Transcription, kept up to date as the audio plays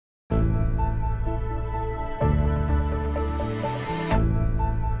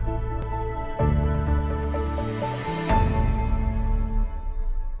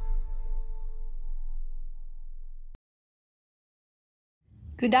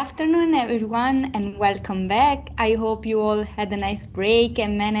Good afternoon, everyone, and welcome back. I hope you all had a nice break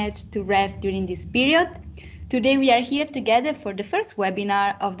and managed to rest during this period. Today, we are here together for the first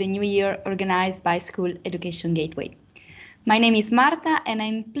webinar of the new year organized by School Education Gateway. My name is Marta, and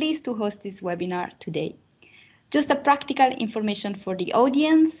I'm pleased to host this webinar today. Just a practical information for the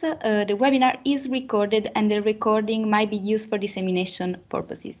audience. The webinar is recorded and the recording might be used for dissemination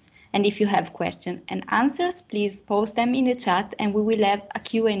purposes. And if you have questions and answers, please post them in the chat and we will have a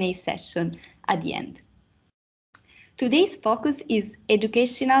Q&A session at the end. Today's focus is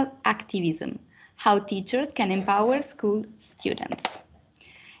educational activism, how teachers can empower school students.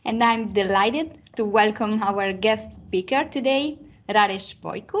 And I'm delighted to welcome our guest speaker today, Rareș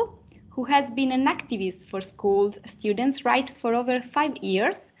Voicu, who has been an activist for schools students' rights for over 5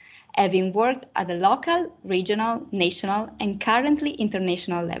 years, having worked at the local, regional, national, and currently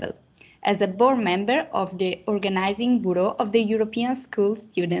international level, as a board member of the Organising Bureau of the European School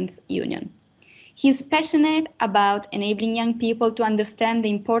Students' Union. He is passionate about enabling young people to understand the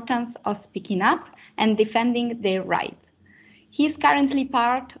importance of speaking up and defending their rights. He is currently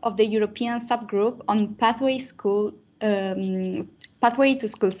part of the European subgroup on Pathway to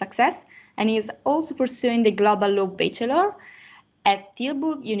School Success, and he is also pursuing the Global Law Bachelor at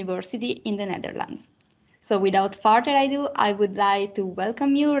Tilburg University in the Netherlands. So without further ado, I would like to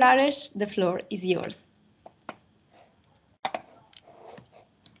welcome you, Rareș. The floor is yours.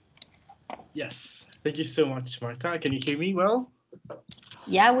 Yes, thank you so much, Marta. Can you hear me well?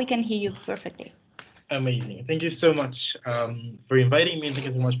 Yeah, we can hear you perfectly. Amazing. Thank you so much for inviting me, and thank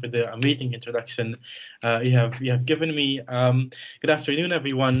you so much for the amazing introduction you have given me. Good afternoon,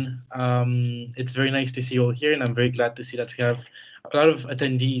 everyone. It's very nice to see you all here, and I'm very glad to see that we have a lot of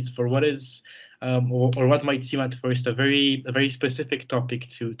attendees for what is or what might seem at first a very specific topic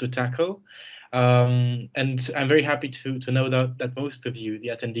to tackle. And I'm very happy to know that most of you, the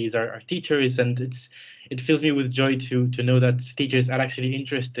attendees, are teachers, and it fills me with joy to know that teachers are actually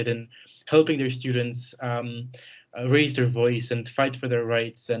interested in helping their students raise their voice and fight for their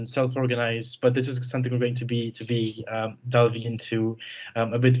rights and self-organize. But this is something we're going to be delving into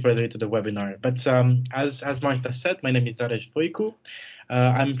a bit further into the webinar. But as Marta said, my name is Rareș Voicu.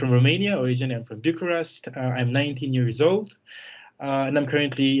 I'm from Romania. Originally, I'm from Bucharest. I'm 19 years old. And I'm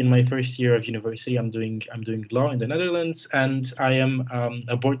currently in my first year of university. I'm doing law in the Netherlands, and I am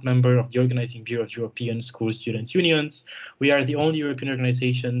a board member of the Organising Bureau of European School Students' Unions. We are the only European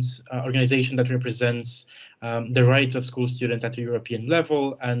organization that represents the rights of school students at the European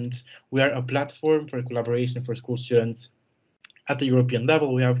level, and we are a platform for collaboration for school students at the European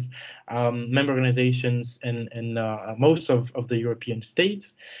level. We have member organizations in most of the European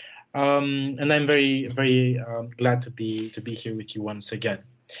states. And I'm very glad to be here with you once again.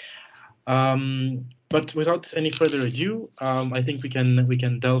 But without any further ado, I think we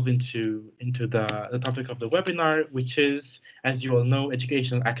can delve into the topic of the webinar, which is, as you all know,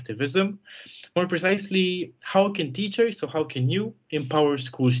 educational activism. More precisely, how can teachers, so how can you empower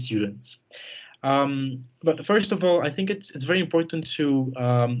school students? But first of all, I think it's very important to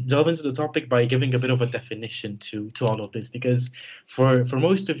delve into the topic by giving a bit of a definition to all of this, because for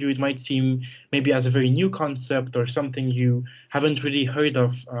most of you, it might seem maybe as a very new concept or something you haven't really heard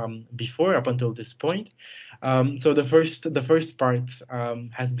of before up until this point. So the first part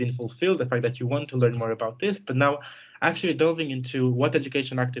has been fulfilled, the fact that you want to learn more about this, but now actually delving into what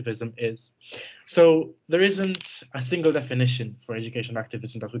education activism is. So there isn't a single definition for education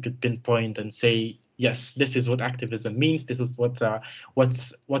activism that we could pinpoint and say, yes, this is what activism means. This is what the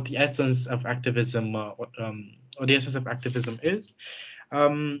essence of activism, or the essence of activism is.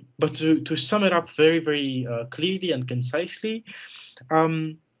 But to sum it up very clearly and concisely,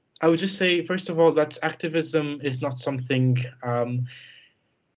 I would just say, first of all, that activism is not something.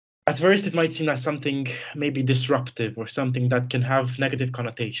 At first, it might seem like something maybe disruptive or something that can have negative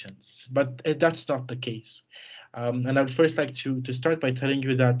connotations, but that's not the case. And I would first like to start by telling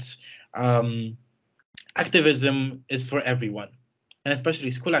you that activism is for everyone, and especially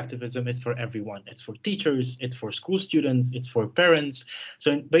school activism is for everyone. It's for teachers, it's for school students, it's for parents.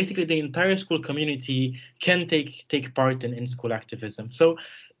 So basically, the entire school community can take part in school activism. So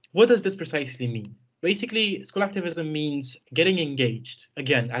what does this precisely mean? Basically, school activism means getting engaged,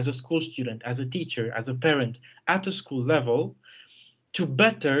 again, as a school student, as a teacher, as a parent, at a school level, to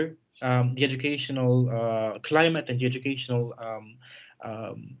better the educational climate and the educational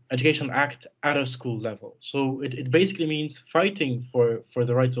act at a school level. So it basically means fighting for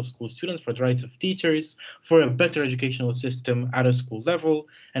the rights of school students, for the rights of teachers, for a better educational system at a school level,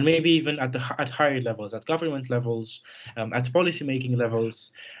 and maybe even at higher levels, at government levels, at policymaking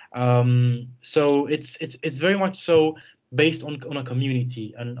levels. So it's very much so based on a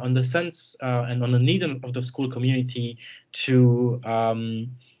community and on the sense and on the need of the school community to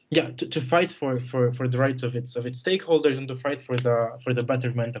to fight for the rights of its stakeholders and to fight for the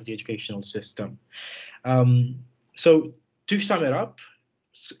betterment of the educational system. So to sum it up,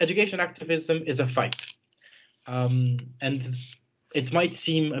 education activism is a fight. And it might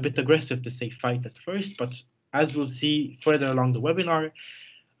seem a bit aggressive to say fight at first, but as we'll see further along the webinar,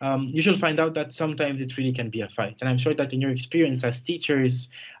 you shall find out that sometimes it really can be a fight. And I'm sure that in your experience as teachers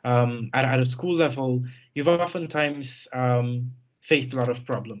at a school level, you've oftentimes faced a lot of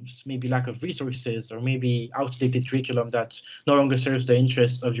problems, maybe lack of resources, or maybe outdated curriculum that no longer serves the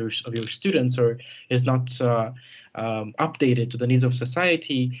interests of your students, or is not updated to the needs of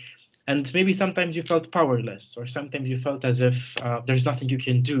society. And maybe sometimes you felt powerless, or sometimes you felt as if there's nothing you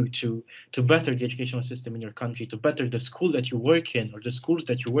can do to better the educational system in your country, to better the school that you work in, or the schools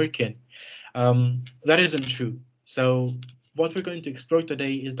that you work in. That isn't true. So what we're going to explore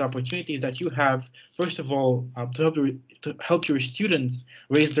today is the opportunities that you have, first of all, to help your students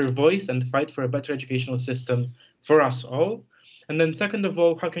raise their voice and fight for a better educational system for us all. And then second of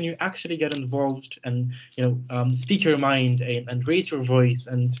all, how can you actually get involved and speak your mind and raise your voice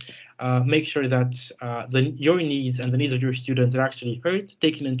and make sure that your needs and the needs of your students are actually heard,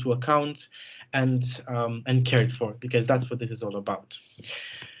 taken into account, and cared for, because that's what this is all about.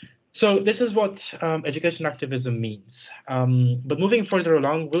 So this is what education activism means. But moving further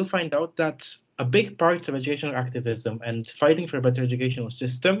along, we'll find out that a big part of educational activism and fighting for a better educational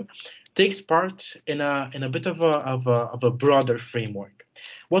system takes part in a bit of a broader framework,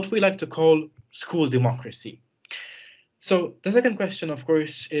 what we like to call school democracy. So the second question, of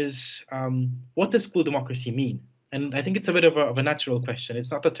course, is what does school democracy mean? And I think it's a bit of a natural question.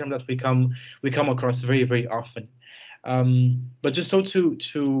 It's not a term that we come across very, very often. But just so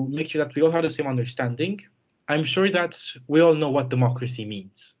to make sure that we all have the same understanding, I'm sure that we all know what democracy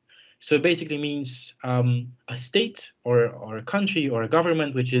means. So it basically means a state or a country or a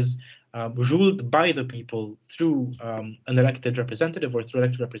government which is ruled by the people through an elected representative or through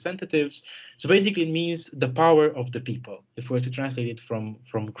elected representatives. So basically it means the power of the people, if we were to translate it from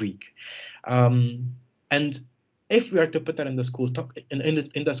Greek. And if we are to put that in the school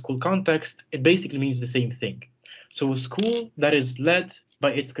in the school context, it basically means the same thing. So a school that is led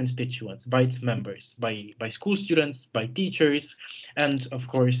by its constituents, by its members, by school students, by teachers, and of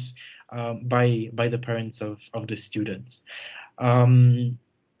course by the parents of the students.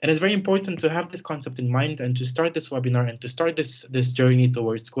 And it's very important to have this concept in mind and to start this webinar and to start this journey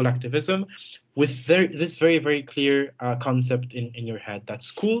towards school activism with this very, very clear concept in your head, that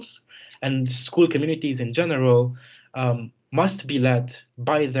schools and school communities in general must be led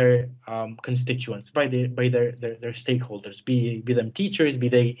by their constituents, by their stakeholders, be them teachers, be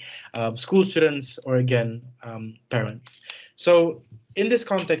they school students, or again parents. So in this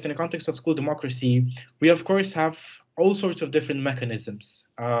context, in the context of school democracy, we of course have all sorts of different mechanisms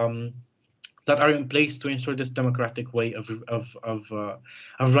that are in place to ensure this democratic way of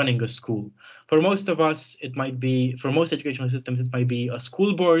running a school. For most of us, it might be, for most educational systems, it might be a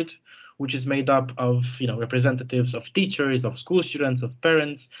school board, which is made up of representatives of teachers, of school students, of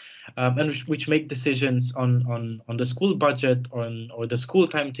parents, and which make decisions on the school budget, or the school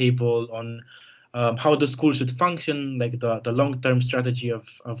timetable, on how the school should function, like the long-term strategy of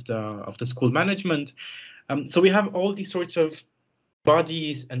the school management. So we have all these sorts of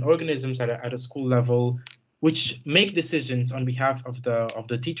bodies and organisms at a school level which make decisions on behalf of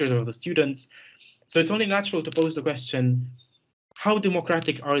the teachers or of the students. So it's only natural to pose the question, how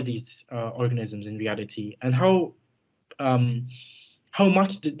democratic are these organisms in reality, and how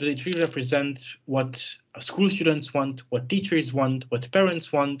much do they truly represent what school students want, what teachers want, what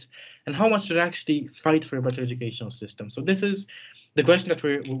parents want, and how much do they actually fight for a better educational system? So this is the question that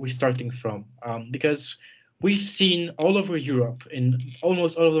we're starting from, because we've seen all over Europe, in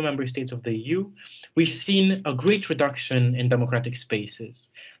almost all of the member states of the EU, we've seen a great reduction in democratic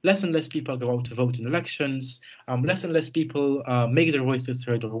spaces. Less and less people go out to vote in elections. Less and less people make their voices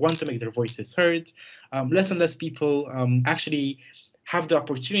heard or want to make their voices heard. Less and less people actually have the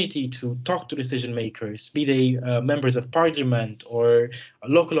opportunity to talk to decision makers, be they members of parliament or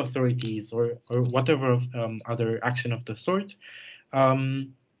local authorities or whatever other action of the sort.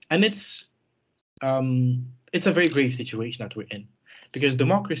 And it's a very grave situation that we're in, because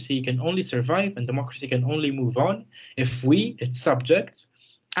democracy can only survive and democracy can only move on if we, its subjects,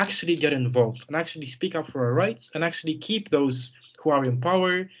 actually get involved and actually speak up for our rights and actually keep those who are in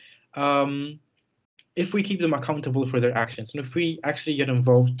power, if we keep them accountable for their actions, and if we actually get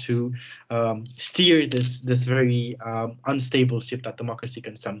involved to steer this very unstable ship that democracy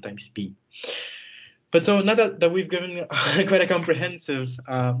can sometimes be. But so now that we've given quite a comprehensive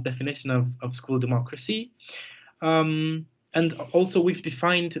definition of school democracy, and also we've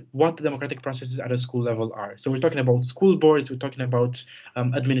defined what the democratic processes at a school level are. So we're talking about school boards, we're talking about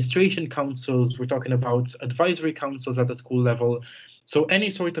administration councils, we're talking about advisory councils at the school level. So any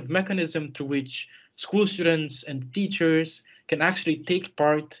sort of mechanism through which school students and teachers can actually take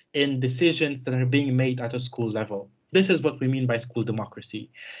part in decisions that are being made at a school level. This is what we mean by school democracy.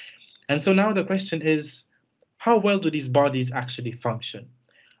 And so now the question is, how well do these bodies actually function?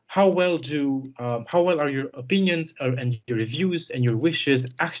 How well are your opinions and your reviews and your wishes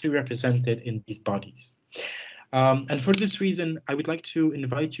actually represented in these bodies? And for this reason, I would like to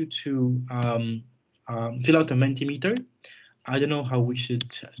invite you to fill out a Mentimeter. I don't know how we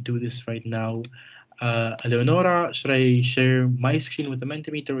should do this right now. Eleonora, should I share my screen with the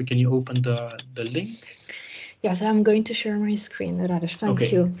Mentimeter, or can you open the link? Yes, I'm going to share my screen, Rareș.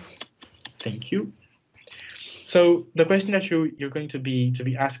 Thank you. Thank you. So the question that you're going to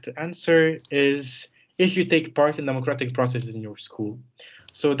be asked to answer is if you take part in democratic processes in your school.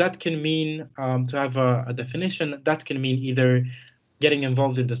 So that can mean, to have a definition, that can mean either getting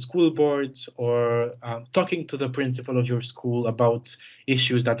involved in the school boards or talking to the principal of your school about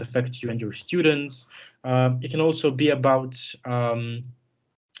issues that affect you and your students. It can also be about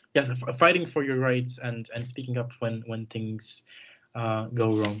fighting for your rights and speaking up when things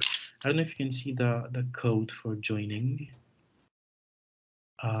go wrong. I don't know if you can see the code for joining.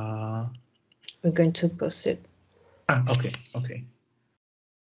 We're going to post it. Okay.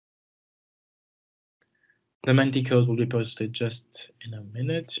 The Menti code will be posted just in a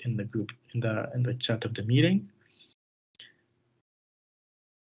minute in the group, in the chat of the meeting.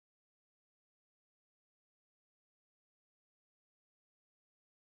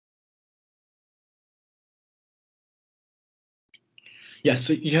 Yeah,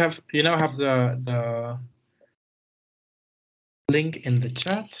 so you now have the link in the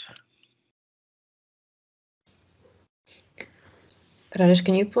chat. Rareș,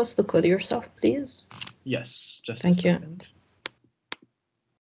 can you post the code yourself, please? Yes, just Thank you. Second.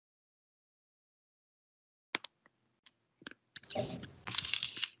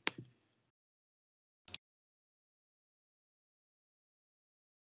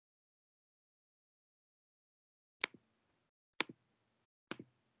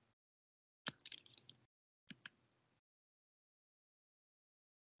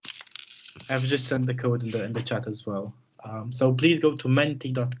 I've just sent the code in the chat as well. So please go to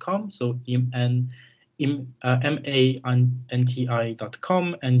menti.com, so manti.com,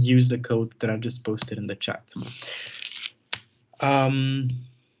 and use the code that I've just posted in the chat.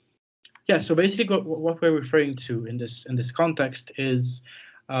 Yeah, so basically what we're referring to in this context is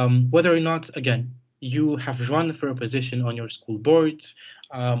whether or not, again, you have run for a position on your school board,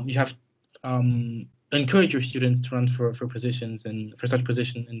 you have encourage your students to run for positions and for such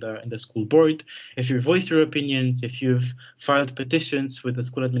position in the school board. If you voice your opinions, if you've filed petitions with the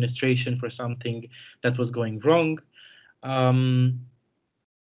school administration for something that was going wrong.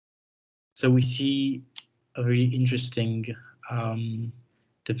 So we see a very interesting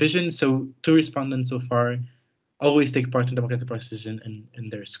division. So 2 respondents so far always take part in democratic processes in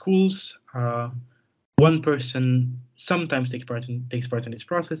their schools. 1 person sometimes takes part in these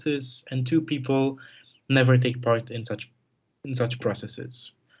processes, and 2 people never take part in such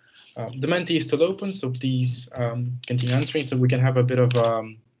processes. The Menti is still open, so please continue answering so we can have a bit of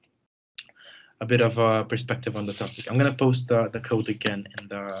a perspective on the topic. I'm going to post the code again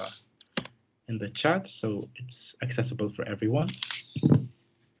in the chat so it's accessible for everyone.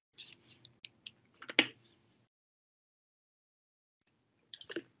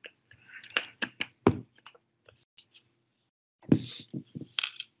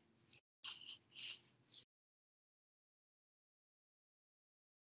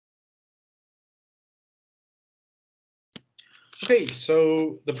 Okay,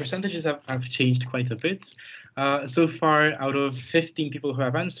 so the percentages have changed quite a bit. So far, out of 15 people who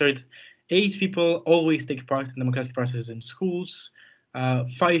have answered, 8 people always take part in democratic processes in schools.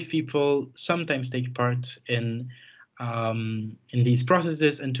 5 people sometimes take part in these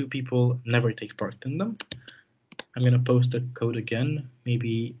processes, and 2 people never take part in them. I'm going to post the code again.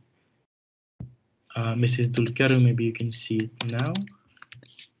 Maybe Mrs. Dulceru, maybe you can see it now.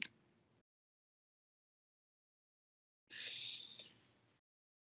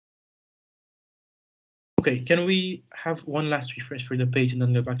 Okay, can we have one last refresh for the page and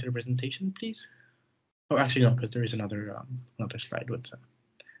then go back to the presentation, please? Oh, actually, no, because there is another slide.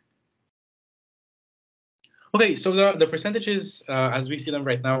 Okay, so the percentages, as we see them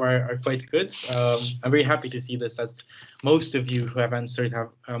right now, are quite good. I'm very happy to see this, as most of you who have answered have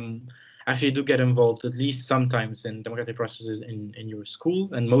actually do get involved at least sometimes in democratic processes in your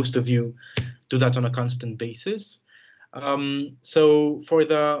school, and most of you do that on a constant basis. So for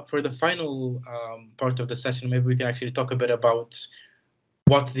the final part of the session, maybe we can actually talk a bit about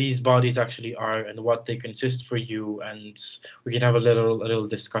what these bodies actually are and what they consist for you, and we can have a little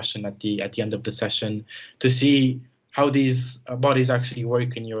discussion at the end of the session to see how these bodies actually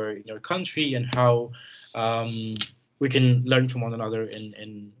work in your country, and how we can learn from one another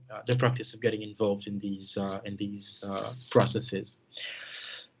in the practice of getting involved in these processes.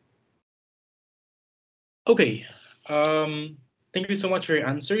 Okay, thank you so much for your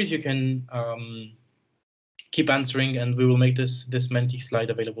answers. You can keep answering, and we will make this Menti slide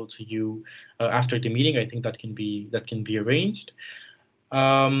available to you after the meeting. I think that can be arranged.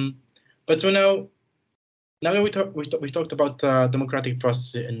 But so now that we talked about democratic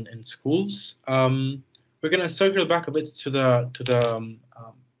process in schools, we're gonna circle back a bit to the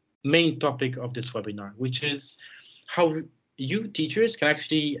main topic of this webinar, which is how you teachers can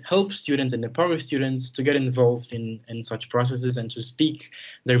actually help students and empower students to get involved in such processes and to speak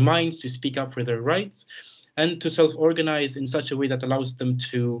their minds, to speak up for their rights, and to self-organize in such a way that allows them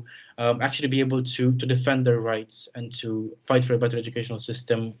to actually be able to defend their rights and to fight for a better educational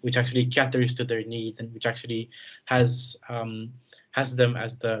system, which actually caters to their needs and which actually has them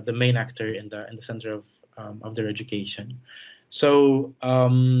as the main actor in the center of their education. So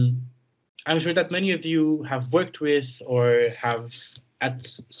I'm sure that many of you have worked with or have at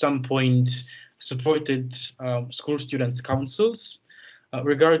some point supported school students' councils.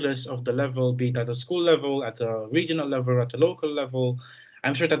 Regardless of the level, be it at a school level, at a regional level, at a local level.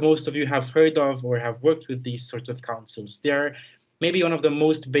 I'm sure that most of you have heard of or have worked with these sorts of councils. They're maybe one of the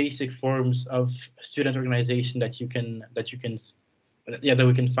most basic forms of student organization that we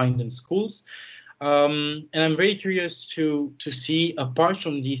can find in schools. And I'm very curious to see, apart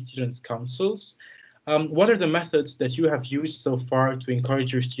from these students' councils, what are the methods that you have used so far to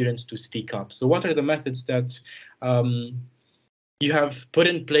encourage your students to speak up? So what are the methods that you have put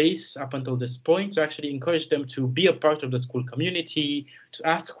in place up until this point to actually encourage them to be a part of the school community, to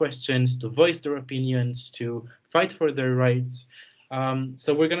ask questions, to voice their opinions, to fight for their rights?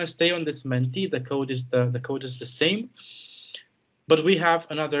 So we're going to stay on this Menti. The code is the same, but we have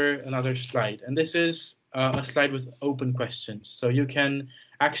another slide, and this is a slide with open questions. So you can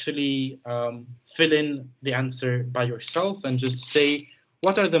actually fill in the answer by yourself and just say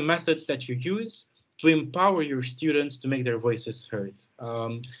what are the methods that you use to empower your students to make their voices heard.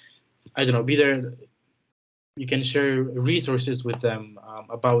 I don't know, you can share resources with them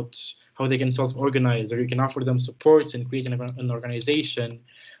about how they can self-organize, or you can offer them support in creating an organization.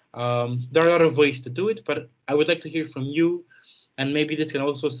 There are a lot of ways to do it, but I would like to hear from you, and maybe this can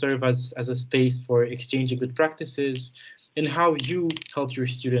also serve as a space for exchanging good practices in how you help your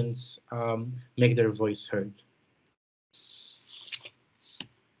students make their voice heard.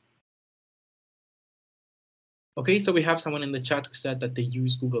 Okay, so we have someone in the chat who said that they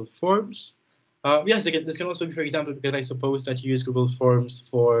use Google Forms. Yes, this can also be, for example, because I suppose that you use Google Forms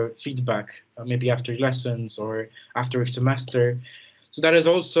for feedback, maybe after lessons or after a semester. So that is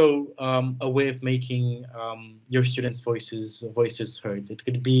also a way of making your students' voices heard. It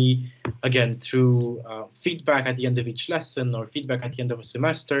could be, again, through feedback at the end of each lesson or feedback at the end of a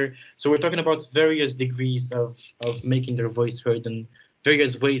semester. So we're talking about various degrees of making their voice heard and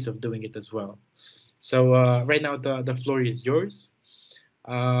various ways of doing it as well. So right now the floor is yours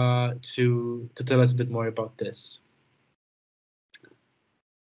to tell us a bit more about this.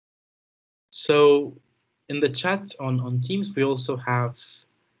 So in the chat on Teams, we also have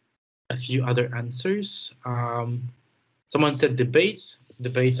a few other answers. Someone said debates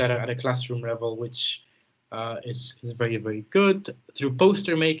at a classroom level, which is very, very good. Through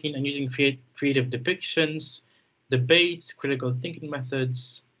poster making and using creative depictions, debates, critical thinking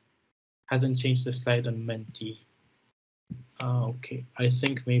methods. Hasn't changed the slide on Menti. Okay, I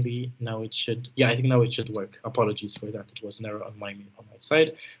think maybe now it should. Yeah, I think now it should work. Apologies for that. It was an error on my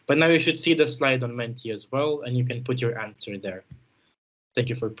side. But now you should see the slide on Menti as well, and you can put your answer there. Thank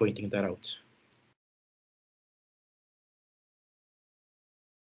you for pointing that out.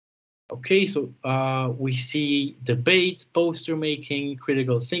 Okay, so we see debates, poster making,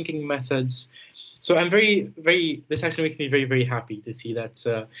 critical thinking methods. So I'm this actually makes me very, very happy to see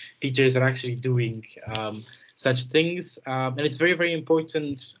that teachers are actually doing such things. And it's very, very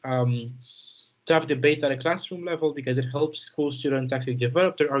important to have debates at a classroom level, because it helps school students actually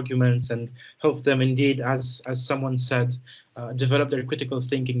develop their arguments and help them indeed, as someone said, develop their critical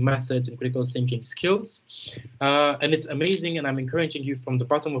thinking methods and critical thinking skills. And it's amazing, and I'm encouraging you from the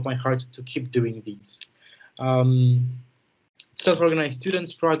bottom of my heart to keep doing these. self-organized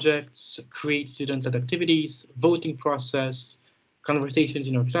students projects, create student-led activities, voting process, conversations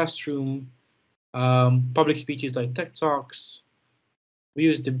in our classroom, public speeches like TED Talks. We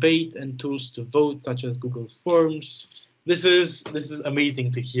use debate and tools to vote, such as Google Forms. This is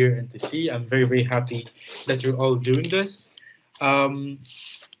amazing to hear and to see. I'm very, very happy that you're all doing this. And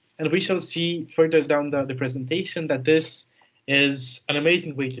we shall see further down the presentation that this is an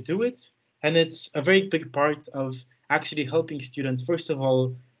amazing way to do it. And it's a very big part of actually helping students, first of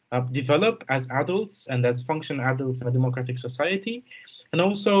all, develop as adults and as functional adults in a democratic society. And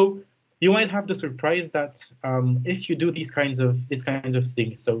also, you might have the surprise that if you do these kinds of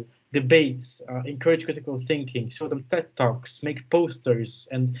things, so debates, encourage critical thinking, show them TED Talks, make posters,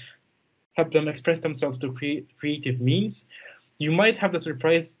 and help them express themselves through creative means, you might have the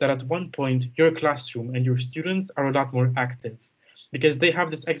surprise that at one point your classroom and your students are a lot more active because they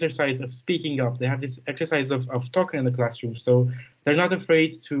have this exercise of speaking up. They have this exercise of talking in the classroom. So they're not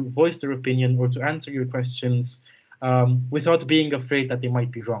afraid to voice their opinion or to answer your questions without being afraid that they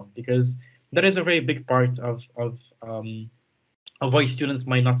might be wrong, because that is a very big part of why students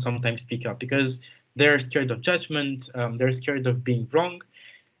might not sometimes speak up, because they're scared of judgment, they're scared of being wrong.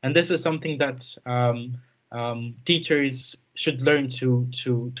 And this is something that teachers should learn to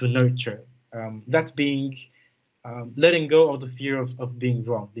nurture. That being letting go of the fear of being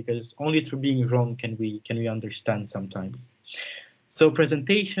wrong, because only through being wrong can we understand sometimes. So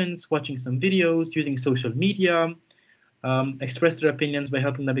presentations, watching some videos, using social media, express their opinions by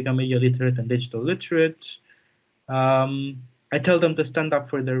helping them become media literate and digital literate. I tell them to stand up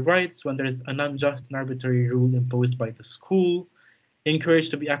for their rights when there's an unjust and arbitrary rule imposed by the school. Encouraged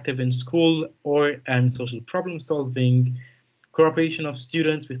to be active in school and social problem solving, cooperation of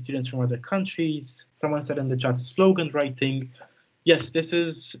students with students from other countries. Someone said in the chat, slogan writing. Yes, this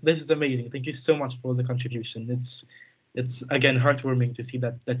is amazing. Thank you so much for the contribution. It's again heartwarming to see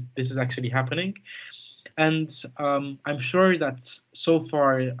that this is actually happening. And I'm sure that so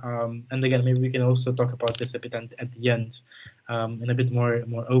far, and again, maybe we can also talk about this a bit at the end in a bit more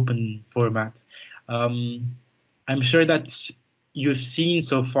open format. I'm sure that you've seen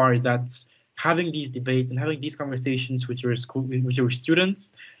so far that having these debates and having these conversations with your school, with your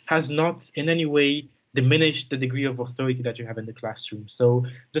students, has not in any way diminished the degree of authority that you have in the classroom. So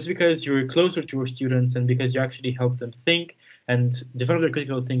just because you're closer to your students and because you actually help them think and develop their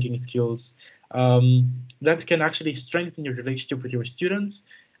critical thinking skills, that can actually strengthen your relationship with your students,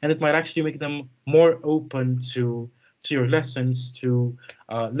 and it might actually make them more open to your lessons, to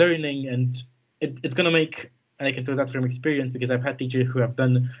learning, and it's going to make, and I can tell that from experience because I've had teachers who have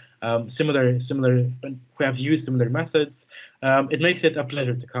done similar, who have used similar methods. It makes it a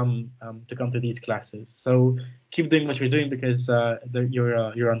pleasure to come to these classes. So keep doing what you're doing because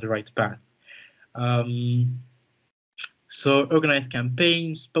you're on the right path. So organize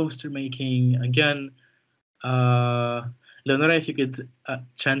campaigns, poster making. Again, Leonora, if you could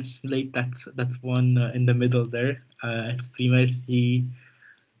translate that one in the middle there. Esprimersi.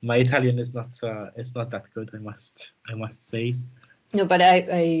 My Italian is not that good. I must say. No, but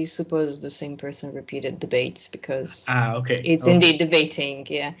I suppose the same person repeated debates because okay. It's indeed debating,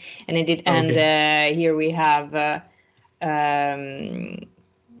 yeah, and indeed, and here we have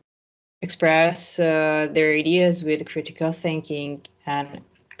express their ideas with critical thinking and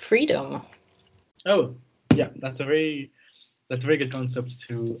freedom. Oh, yeah, that's a very good concept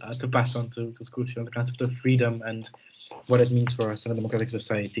to pass on to schools. The concept of freedom and what it means for us in a democratic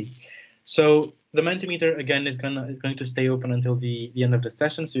society. So the Mentimeter again is going to stay open until the end of the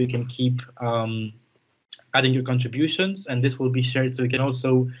session, so you can keep adding your contributions, and this will be shared. So you can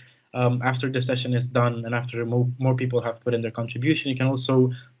also, after the session is done and after more people have put in their contribution, you can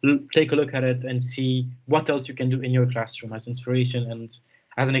also take a look at it and see what else you can do in your classroom as inspiration and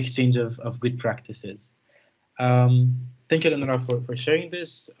as an exchange of good practices. Thank you, Leonora, for sharing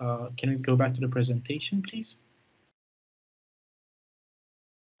this. Can we go back to the presentation, please?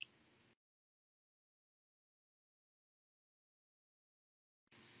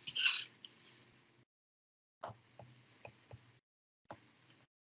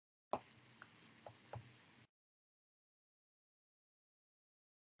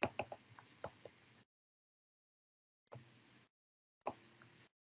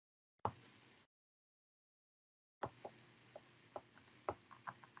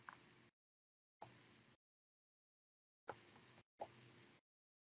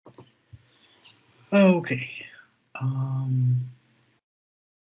 Okay.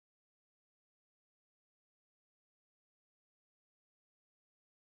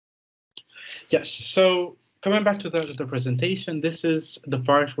 Yes, so coming back to the presentation, this is the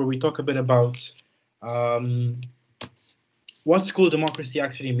part where we talk a bit about what school democracy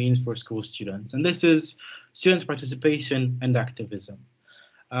actually means for school students. And this is students' participation and activism.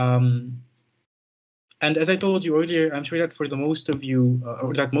 And as I told you earlier, I'm sure that for the most of you,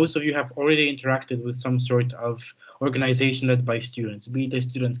 or that most of you have already interacted with some sort of organization led by students, be it a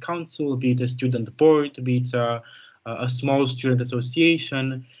student council, be it a student board, be it a small student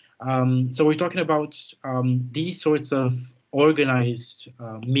association. So we're talking about these sorts of organized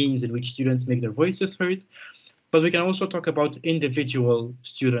means in which students make their voices heard. But we can also talk about individual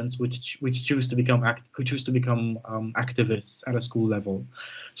students which choose to become activists at a school level.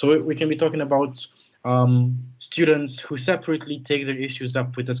 So we can be talking about students who separately take their issues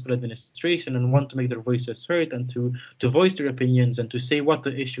up with the school administration and want to make their voices heard and to voice their opinions and to say what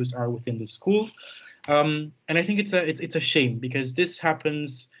the issues are within the school. And I think it's a shame because this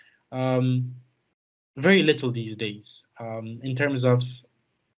happens very little these days in terms of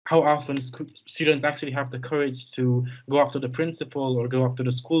how often students actually have the courage to go up to the principal or go up to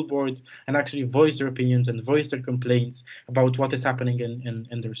the school board and actually voice their opinions and voice their complaints about what is happening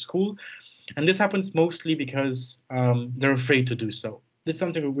in their school. And this happens mostly because they're afraid to do so. This is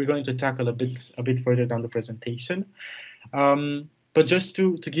something we're going to tackle a bit further down the presentation. But just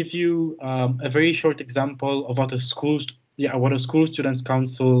to give you a very short example of what a school students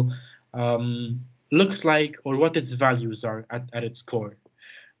council looks like, or what its values are at its core.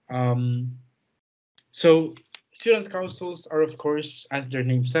 So students' councils are, of course, as their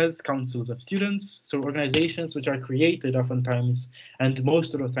name says, councils of students. So organizations which are created oftentimes and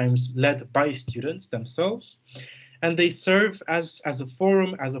most of the times led by students themselves. And they serve as a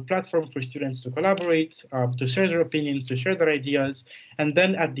forum, as a platform for students to collaborate, to share their opinions, to share their ideas. And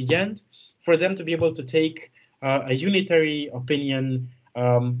then at the end, for them to be able to take a unitary opinion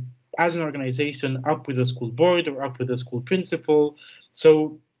as an organization up with the school board or up with the school principal.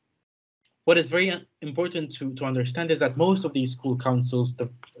 So what is very important to understand is that most of these school councils, the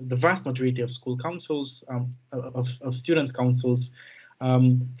vast majority of school councils, of students' councils,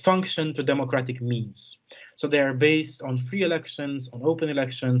 function to democratic means. So they are based on free elections, on open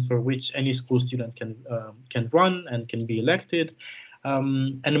elections for which any school student can run and can be elected.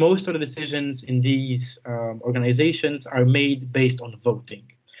 And most of the decisions in these organizations are made based on voting.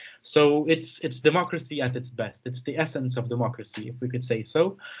 So it's democracy at its best. It's the essence of democracy, if we could say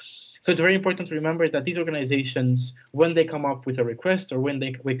so. So it's very important to remember that these organizations, when they come up with a request or when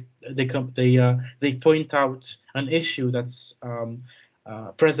they point out an issue that's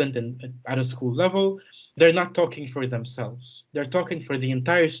present at a school level, they're not talking for themselves. They're talking for the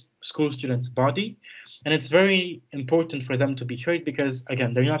entire school students' body, and it's very important for them to be heard because,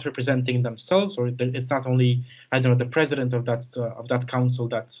 again, they're not representing themselves, or it's not only, I don't know, the president of that council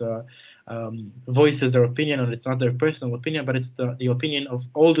that's voices their opinion, and it's not their personal opinion, but it's the opinion of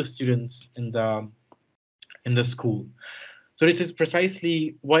all the students in the school. So this is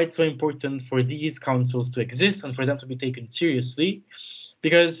precisely why it's so important for these councils to exist and for them to be taken seriously,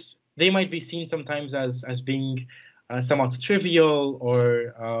 because they might be seen sometimes as being somewhat trivial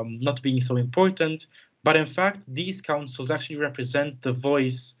or not being so important, but in fact these councils actually represent the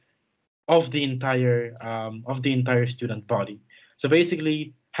voice of the entire student body. So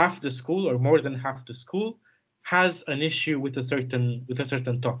basically, half the school or more than half the school has an issue with a certain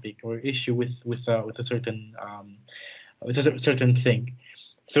topic or issue with a certain thing.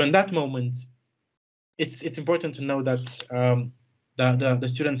 So in that moment, it's important to know that the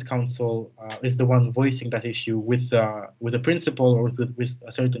students' council is the one voicing that issue with the principal or with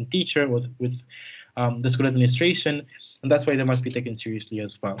a certain teacher or with the school administration, and that's why they must be taken seriously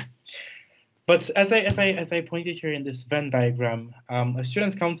as well. But as I pointed here in this Venn diagram, a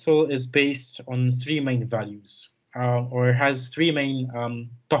students' council is based on three main values, or has three main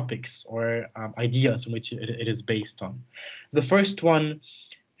topics or ideas on which it is based on. The first one,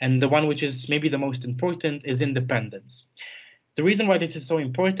 and the one which is maybe the most important, is independence. The reason why this is so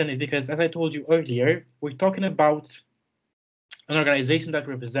important is because, as I told you earlier, we're talking about an organization that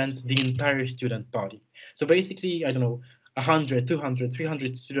represents the entire student body. So basically, I don't know, 100, 200,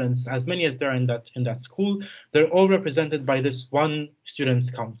 300 students, as many as there are in that school, they're all represented by this one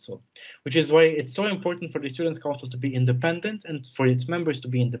students' council, which is why it's so important for the students' council to be independent and for its members to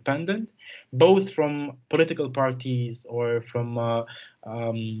be independent, both from political parties or from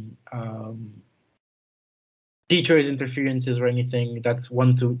teachers' interferences or anything that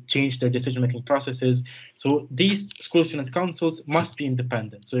want to change their decision-making processes. So these school students' councils must be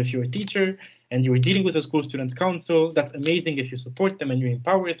independent. So if you're a teacher and you're dealing with a school students' council, that's amazing if you support them and you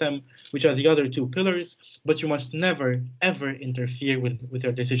empower them, which are the other two pillars, but you must never, ever interfere with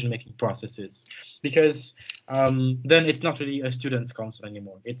their decision-making processes, because then it's not really a students' council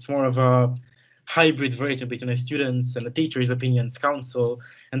anymore. It's more of hybrid version between a students and a teachers opinions council,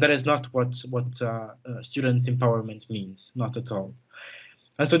 and that is not what students empowerment means, not at all.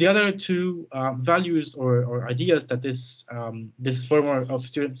 And so the other two values or ideas that this form of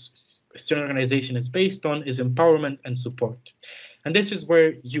student organization is based on is empowerment and support. And this is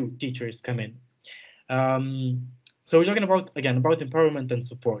where you, teachers, come in. So we're talking about, again, about empowerment and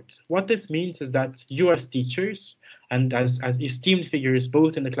support. What this means is that you as teachers and as esteemed figures,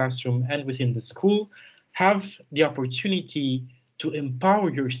 both in the classroom and within the school, have the opportunity to empower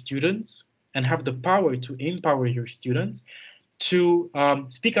your students and have the power to empower your students to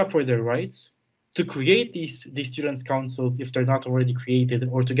speak up for their rights, to create these students' councils if they're not already created,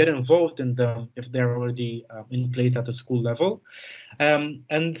 or to get involved in them if they're already in place at the school level.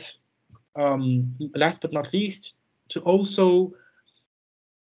 And last but not least, to also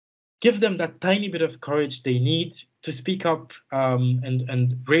give them that tiny bit of courage they need to speak up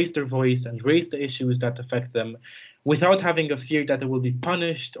and raise their voice and raise the issues that affect them without having a fear that they will be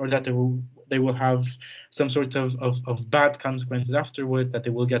punished or that they will have some sort of bad consequences afterwards, that they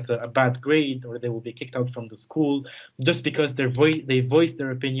will get a bad grade or they will be kicked out from the school just because they voiced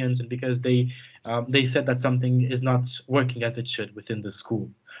their opinions and because they said that something is not working as it should within the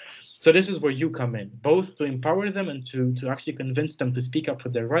school. So this is where you come in, both to empower them and to actually convince them to speak up for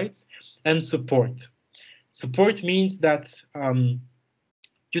their rights, and support. Support means that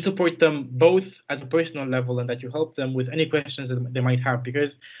you support them both at a personal level and that you help them with any questions that they might have,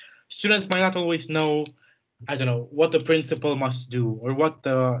 because students might not always know, I don't know, what the principal must do or what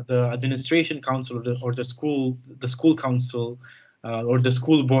the administration council or the school council or the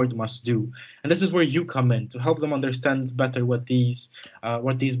school board must do. And this is where you come in to help them understand better what these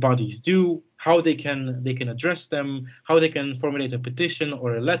bodies do, how they can address them, how they can formulate a petition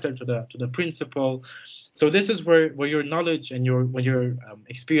or a letter to the principal. So this is where your knowledge and your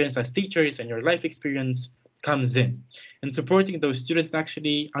experience as teachers and your life experience comes in supporting those students,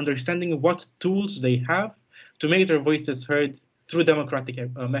 actually understanding what tools they have to make their voices heard through democratic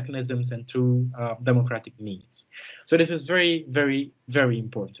mechanisms and through democratic means. So this is very, very, very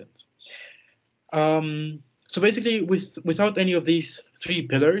important. So basically, without any of these three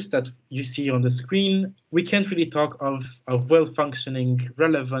pillars that you see on the screen, we can't really talk of well-functioning,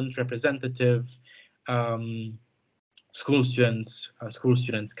 relevant, representative school students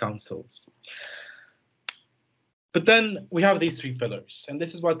councils. But then we have these three pillars, and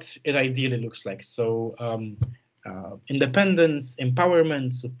this is what it ideally looks like. So independence,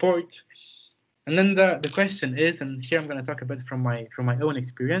 empowerment, support. And then the question is, and here I'm going to talk a bit from my own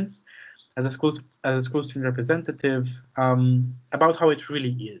experience as a school student representative, about how it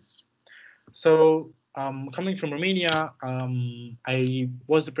really is. So coming from Romania, I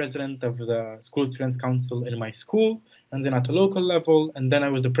was the president of the School Students Council in my school, and then at a local level, and then I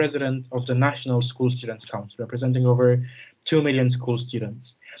was the president of the National School Students Council, representing over 2 million school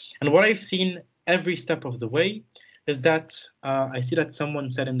students. And what I've seen every step of the way is that I see that someone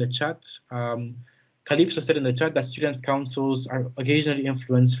said in the chat, Calypso said in the chat, that students' councils are occasionally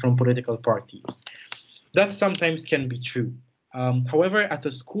influenced from political parties. That sometimes can be true. However, at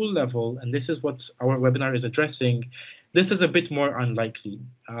the school level, and this is what our webinar is addressing, this is a bit more unlikely.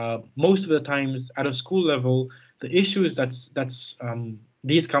 Most of the times at a school level, the issues that's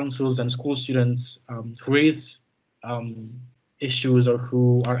these councils and school students who raise issues or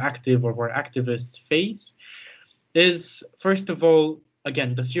who are active or who are activists face is, first of all,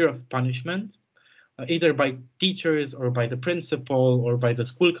 again, the fear of punishment, either by teachers or by the principal or by the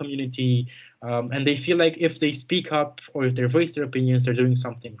school community, and they feel like if they speak up or if they voice their opinions, they're doing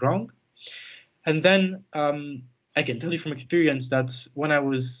something wrong. And then I can tell you from experience that when I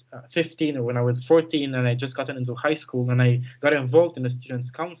was 15 or when I was 14 and I just gotten into high school and I got involved in a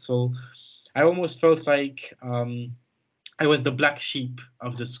students' council, I almost felt like I was the black sheep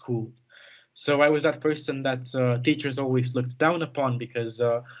of the school. So I was that person that teachers always looked down upon because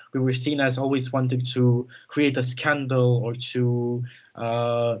we were seen as always wanting to create a scandal or to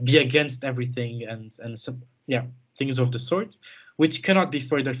be against everything and yeah, things of the sort, which cannot be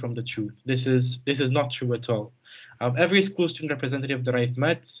further from the truth. This is not true at all. Every school student representative that I've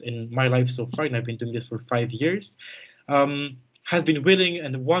met in my life so far, and I've been doing this for 5 years, has been willing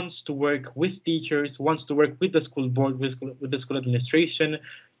and wants to work with teachers, wants to work with the school board, with the school administration,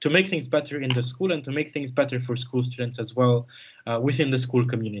 to make things better in the school and to make things better for school students as well within the school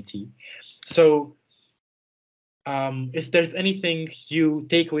community. So if there's anything you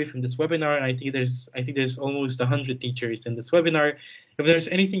take away from this webinar, and I think there's almost 100 teachers in this webinar, if there's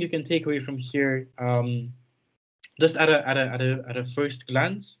anything you can take away from here, just at a first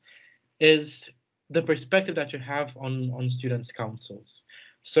glance, is the perspective that you have on students' councils.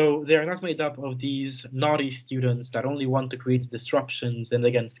 So they are not made up of these naughty students that only want to create disruptions and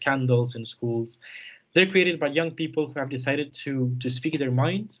again scandals in schools. They're created by young people who have decided to speak their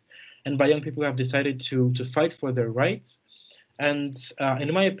minds, and by young people who have decided to fight for their rights. And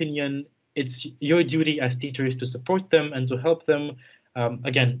in my opinion, it's your duty as teachers to support them and to help them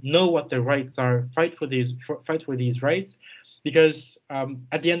again know what their rights are, fight for these rights, because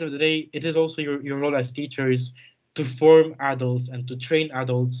at the end of the day, it is also your role as teachers to form adults and to train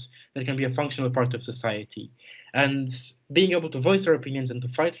adults that can be a functional part of society. And being able to voice our opinions and to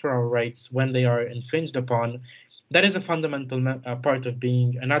fight for our rights when they are infringed upon, that is a fundamental part of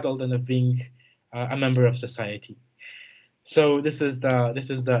being an adult and of being a member of society. So this is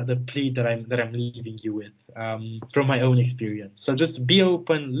the plea that I'm leaving you with from my own experience. So just be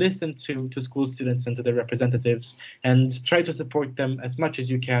open, listen to school students and to their representatives, and try to support them as much as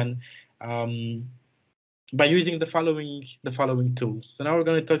you can by using the following tools. So now we're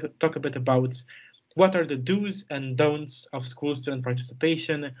going to talk a bit about what are the do's and don'ts of school student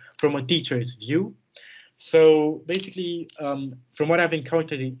participation from a teacher's view. So basically, from what I've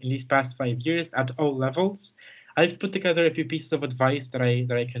encountered in these past 5 years at all levels, I've put together a few pieces of advice that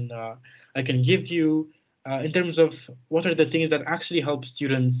I can give you in terms of what are the things that actually help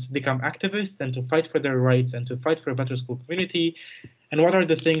students become activists and to fight for their rights and to fight for a better school community, and what are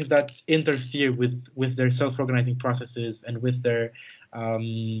the things that interfere with their self-organizing processes and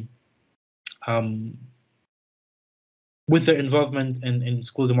um, with their involvement in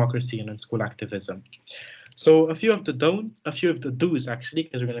school democracy and in school activism. So a few of the do's actually,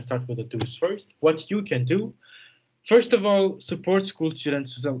 because we're going to start with the do's first. What you can do, first of all, support school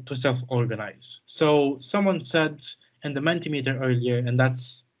students to self-organize. So someone said in the Mentimeter earlier, and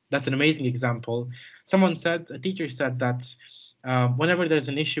that's an amazing example. A teacher said that whenever there's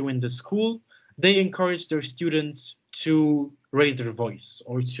an issue in the school, they encourage their students to raise their voice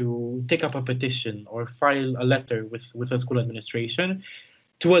or to take up a petition or file a letter with the school administration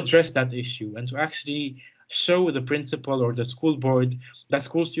to address that issue and to actually show the principal or the school board that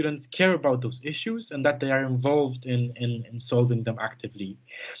school students care about those issues and that they are involved in solving them actively.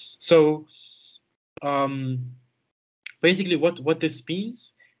 So basically what this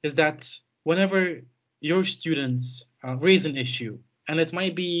means is that whenever your students raise an issue, and it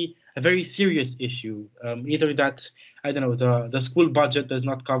might be a very serious issue, either that, I don't know, the school budget does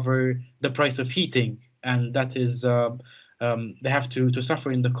not cover the price of heating, and that is they have to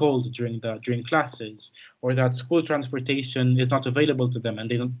suffer in the cold during classes, or that school transportation is not available to them and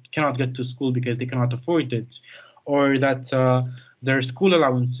they cannot get to school because they cannot afford it, or that their school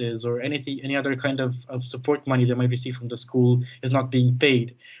allowances or any other kind of support money they might receive from the school is not being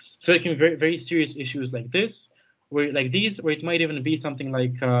paid. So it can be very, very serious issues like this, where it might even be something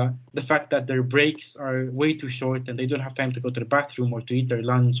like the fact that their breaks are way too short and they don't have time to go to the bathroom or to eat their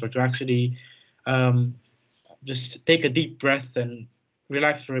lunch or to actually just take a deep breath and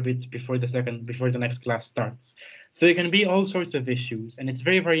relax for a bit before the next class starts. So it can be all sorts of issues, and it's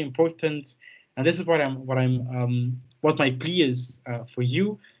very, very important. And this is what my plea is for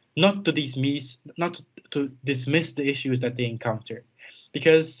you, not to dismiss the issues that they encounter,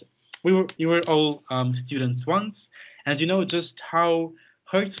 because you were all students once, and you know just how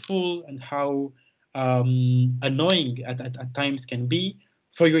hurtful and how annoying at times can be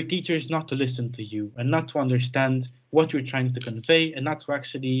for your teachers not to listen to you and not to understand what you're trying to convey and not to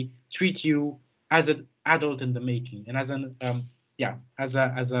actually treat you as an adult in the making and as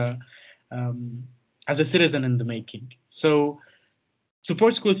a citizen in the making. So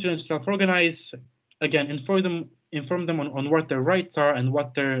support school students self-organize. Again, inform them on what their rights are and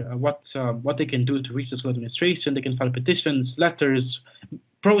what they can do to reach the school administration. They can file petitions, letters,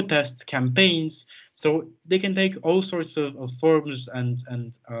 protests, campaigns. So they can take all sorts of forms and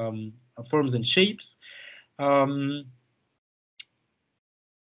forms and shapes. And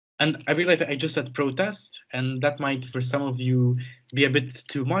I realize I just said protest, and that might, for some of you, be a bit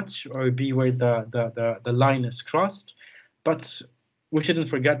too much or be where the line is crossed. But we shouldn't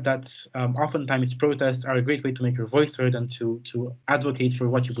forget that oftentimes protests are a great way to make your voice heard and to advocate for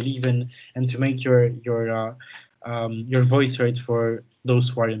what you believe in and to make your voice heard for those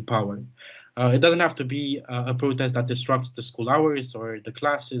who are in power. It doesn't have to be a protest that disrupts the school hours or the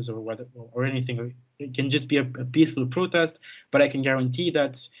classes or anything. It can just be a peaceful protest, but I can guarantee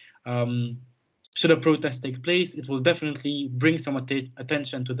that should a protest take place, it will definitely bring some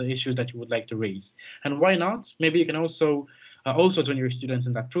attention to the issues that you would like to raise. And why not? Maybe you can also join your students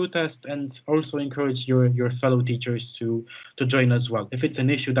in that protest and also encourage your fellow teachers to join as well, if it's an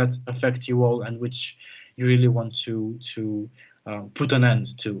issue that affects you all and which you really want to put an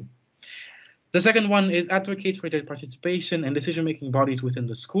end to. The second one is advocate for their participation in decision-making bodies within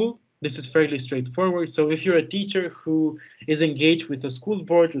the school. This is fairly straightforward. So if you're a teacher who is engaged with the school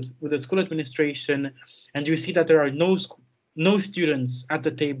board, with the school administration, and you see that there are no students at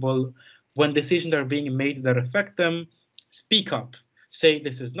the table when decisions are being made that affect them, speak up. Say,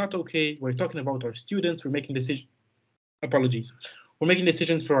 this is not okay. We're talking about our students. We're making decisions. Apologies. We're making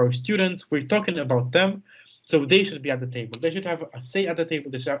decisions for our students. We're talking about them. So they should be at the table. They should have a say at the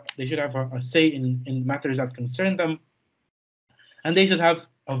table. They should have a say in matters that concern them. And they should have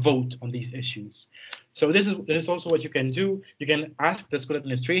a vote on these issues. So this is also what you can do. You can ask the school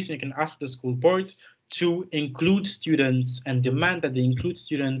administration, you can ask the school board to include students and demand that they include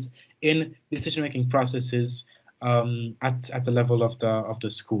students in decision-making processes at the level of the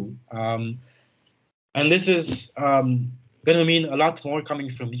school. And this is going to mean a lot more coming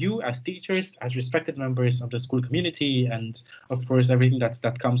from you as teachers, as respected members of the school community, and of course everything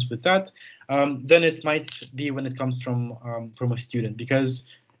that comes with that, than it might be when it comes from a student. Because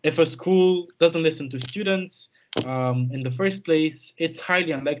if a school doesn't listen to students in the first place, it's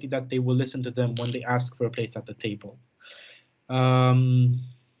highly unlikely that they will listen to them when they ask for a place at the table.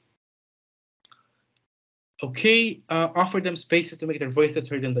 Offer them spaces to make their voices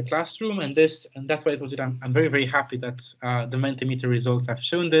heard in the classroom, and that's why I told you that I'm very, very happy that the Mentimeter results have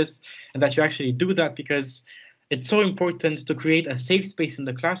shown this, and that you actually do that, because it's so important to create a safe space in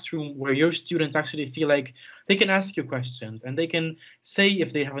the classroom where your students actually feel like they can ask you questions and they can say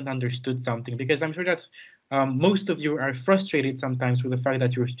if they haven't understood something, because I'm sure that most of you are frustrated sometimes with the fact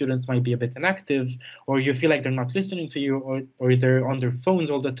that your students might be a bit inactive, or you feel like they're not listening to you, or they're on their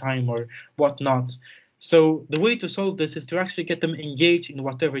phones all the time or whatnot. So the way to solve this is to actually get them engaged in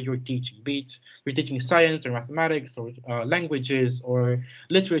whatever you're teaching, be it you're teaching science or mathematics or languages or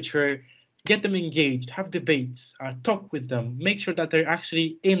literature. Get them engaged, have debates, talk with them, make sure that they're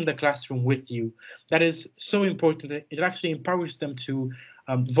actually in the classroom with you. That is so important. It actually empowers them to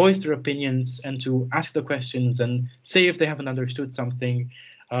voice their opinions and to ask the questions and say if they haven't understood something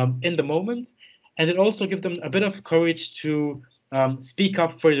in the moment. And it also gives them a bit of courage to speak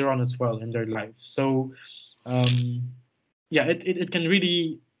up further on as well in their life. So yeah, it can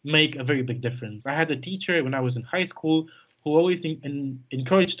really make a very big difference. I had a teacher when I was in high school who always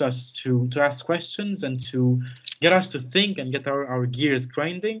encouraged us to ask questions and to get us to think and get our gears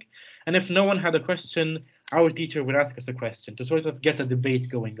grinding. And if no one had a question, our teacher would ask us a question to sort of get a debate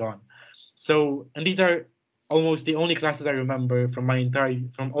going on. So, and these are almost the only classes I remember from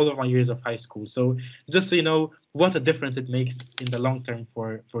from all of my years of high school. So just so you know what a difference it makes in the long term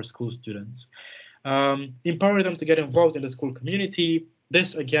for school students. Empower them to get involved in the school community.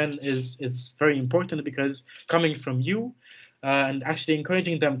 This again is very important, because coming from you and actually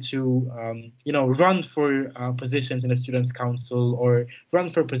encouraging them to run for positions in the students council, or run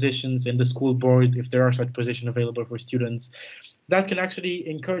for positions in the school board if there are such positions available for students, that can actually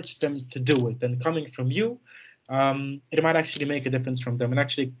encourage them to do it. And coming from you, it might actually make a difference from them and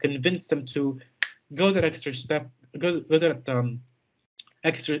actually convince them to go that extra step, go that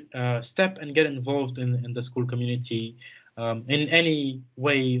extra step and get involved in the school community in any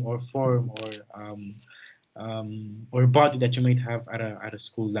way or form or body that you might have at a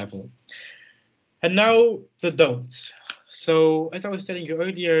school level. And now the don'ts. So as I was telling you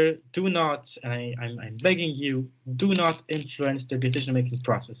earlier, do not, and I'm begging you, do not influence their decision-making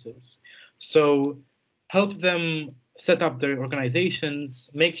processes. So help them set up their organizations,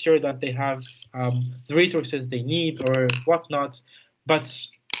 make sure that they have the resources they need or whatnot, but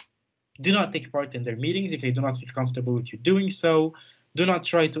do not take part in their meetings if they do not feel comfortable with you doing so. Do not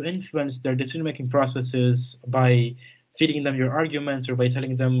try to influence their decision-making processes by feeding them your arguments or by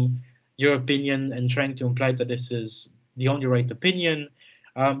telling them your opinion and trying to imply that this is the only right opinion,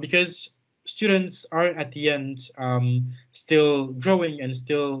 because students are at the end still growing and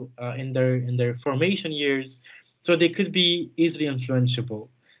still in their formation years, so they could be easily influenceable.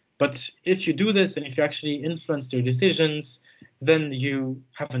 But if you do this and if you actually influence their decisions, then you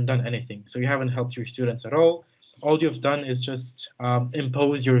haven't done anything. So you haven't helped your students at all. All you've done is just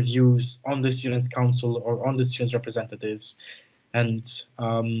impose your views on the students' council or on the students' representatives, and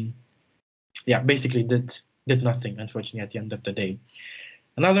yeah, basically did nothing, unfortunately, at the end of the day.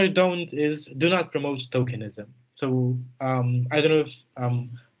 Another don't is do not promote tokenism. So I don't know if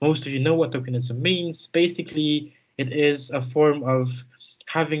most of you know what tokenism means. Basically, it is a form of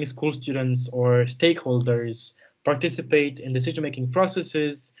having school students or stakeholders participate in decision-making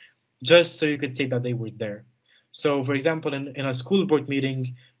processes just so you could say that they were there. So for example, in a school board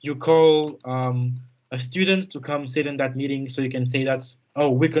meeting, you call a student to come sit in that meeting so you can say that, oh,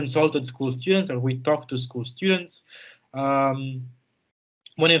 we consulted school students or we talked to school students.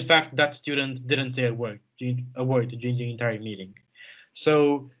 when in fact that student didn't say a word during the entire meeting.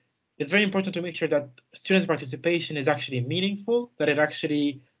 So it's very important to make sure that student participation is actually meaningful, that it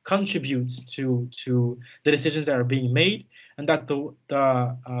actually contributes to the decisions that are being made, and that the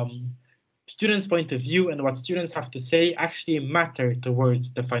students' point of view and what students have to say actually matter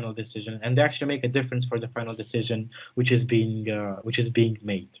towards the final decision, and they actually make a difference for the final decision which is being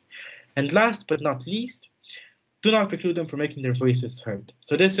made. And last but not least, do not preclude them from making their voices heard.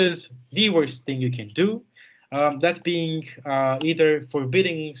 So this is the worst thing you can do. That being either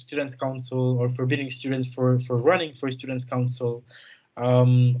forbidding students' council or forbidding students for running for students' council,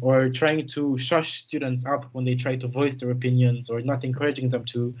 or trying to shush students up when they try to voice their opinions, or not encouraging them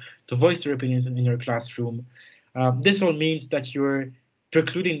to voice their opinions in your classroom. This all means that you're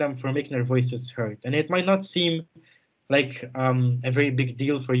precluding them from making their voices heard. And it might not seem like a very big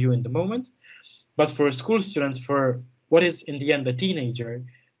deal for you in the moment, but for a school student, for what is in the end a teenager,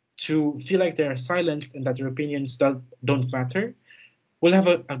 to feel like they are silenced and that their opinions don't matter, will have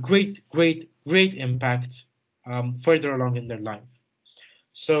a great, great, great impact further along in their life.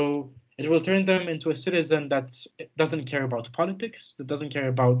 So it will turn them into a citizen that doesn't care about politics, that doesn't care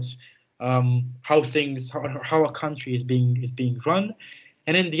about how a country is being run,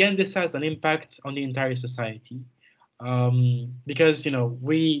 and in the end, this has an impact on the entire society, because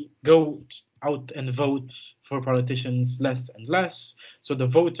we go out and vote for politicians less and less, so the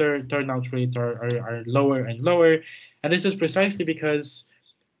voter turnout rates are lower and lower, and this is precisely because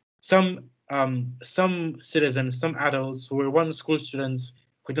some citizens, some adults who were once school students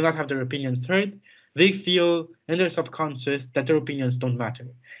who do not have their opinions heard, they feel in their subconscious that their opinions don't matter,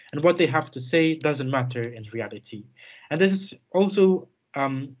 and what they have to say doesn't matter in reality. And this is also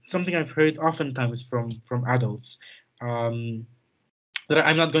something I've heard oftentimes from adults, that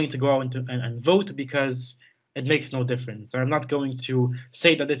I'm not going to go out and vote because it makes no difference. Or I'm not going to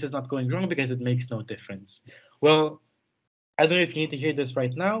say that this is not going wrong because it makes no difference. Well, I don't know if you need to hear this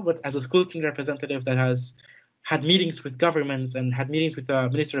right now, but as a school student representative that has had meetings with governments and had meetings with the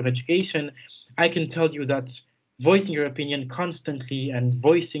Minister of Education, I can tell you that voicing your opinion constantly and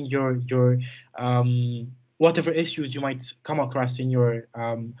voicing your whatever issues you might come across in your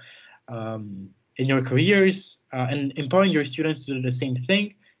careers, and empowering your students to do the same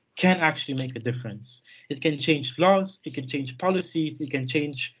thing can actually make a difference. It can change laws, it can change policies, it can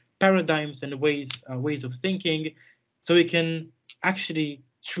change paradigms and ways of thinking, so it can actually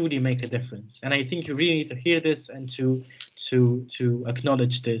truly make a difference. And I think you really need to hear this and to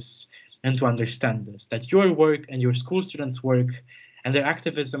acknowledge this and to understand this, that your work and your school students' work and their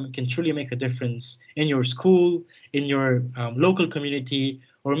activism can truly make a difference in your school, in your local community,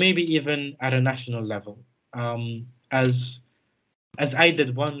 or maybe even at a national level, as I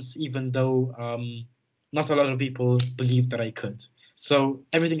did once, even though not a lot of people believed that I could. So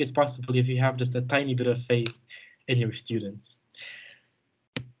everything is possible if you have just a tiny bit of faith in your students.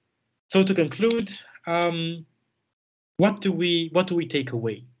 So to conclude, what do we take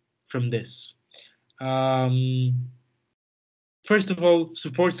away from this? First of all,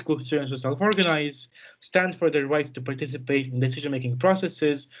 support school students to self-organize, stand for their rights to participate in decision-making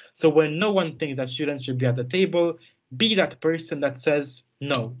processes. So when no one thinks that students should be at the table, be that person that says,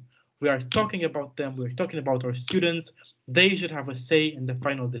 no, we are talking about them, we're talking about our students. They should have a say in the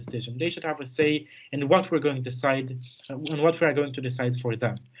final decision. They should have a say in what we're going to decide, and what we are going to decide for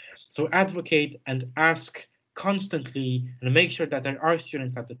them. So advocate and ask constantly and make sure that there are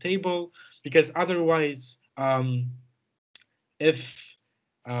students at the table, because otherwise, if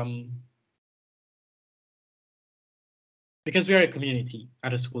because we are a community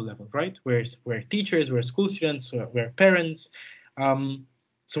at a school level, right? We're teachers, we're school students, we're parents.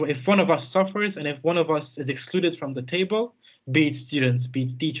 So if one of us suffers and if one of us is excluded from the table, be it students, be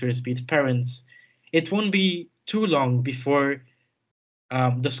it teachers, be it parents, it won't be too long before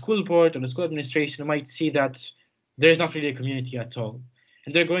the school board or the school administration might see that there's not really a community at all,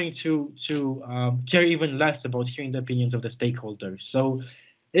 and they're going to care even less about hearing the opinions of the stakeholders. So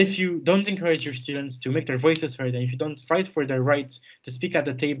if you don't encourage your students to make their voices heard, and if you don't fight for their rights to speak at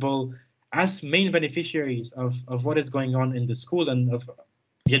the table as main beneficiaries of what is going on in the school and of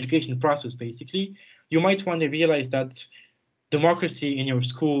the education process, basically, you might want to realize that democracy in your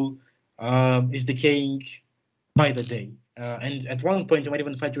school is decaying by the day. And at one point, you might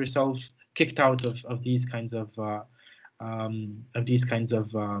even find yourself kicked out of these kinds of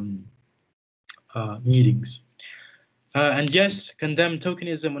meetings. And yes, condemn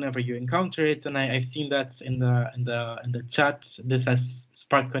tokenism whenever you encounter it. And I've seen that in the chat. This has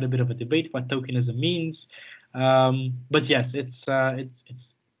sparked quite a bit of a debate what tokenism means. But yes, it's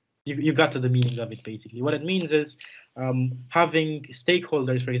you got to the meaning of it, basically. What it means is having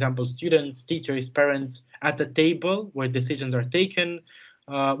stakeholders, for example, students, teachers, parents, at the table where decisions are taken,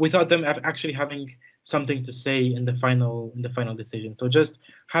 without them actually having something to say in the final decision. So just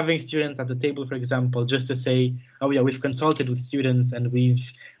having students at the table, for example, just to say, oh yeah, we've consulted with students and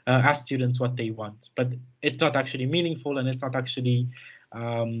we've asked students what they want, but it's not actually meaningful, and it's not actually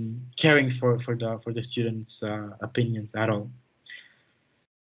caring for the students' opinions at all.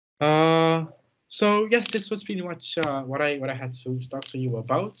 So yes, this was pretty much what I had to talk to you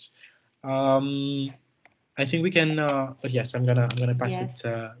about. I think we can. But yes, I'm gonna pass Yes.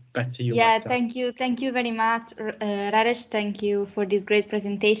 it back to you. Yeah, thank you very much, Rareș. Thank you for this great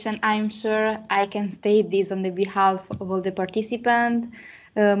presentation. I'm sure I can state this on the behalf of all the participants.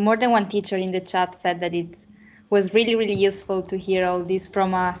 More than one teacher in the chat said that it was really useful to hear all this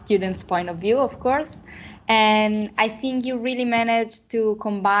from a student's point of view, of course. And I think you really managed to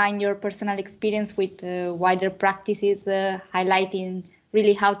combine your personal experience with wider practices, highlighting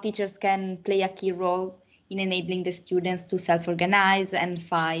really how teachers can play a key role in enabling the students to self-organize and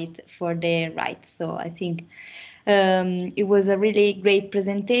fight for their rights. So I think it was a really great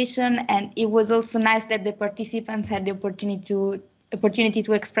presentation, and it was also nice that the participants had the opportunity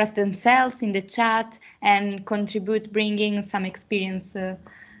to express themselves in the chat and contribute, bringing some experience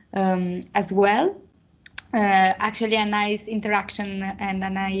as well. Actually, a nice interaction and a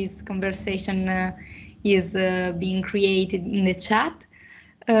nice conversation is being created in the chat.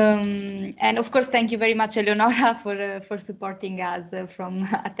 And of course, thank you very much, Eleonora, for supporting us from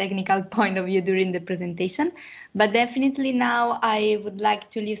a technical point of view during the presentation. But definitely now I would like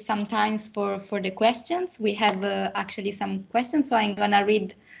to leave some time for the questions. We have actually some questions, so I'm gonna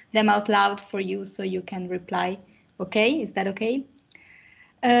read them out loud for you so you can reply. Okay, is that okay?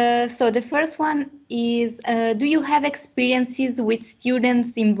 So the first one is, do you have experiences with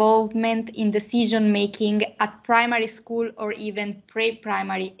students' involvement in decision making at primary school or even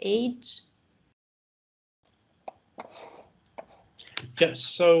pre-primary age? Yes.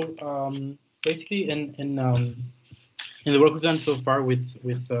 So basically, in the work we've done so far with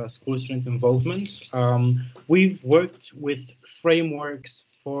school students' involvement, we've worked with frameworks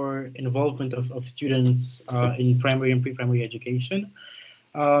for involvement of students in primary and pre-primary education.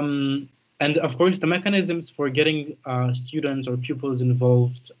 And of course, the mechanisms for getting students or pupils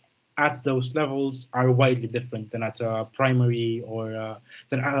involved at those levels are widely different than at a primary or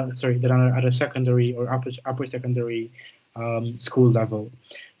than at a secondary or upper secondary school level.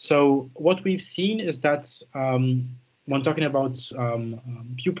 So what we've seen is that when talking about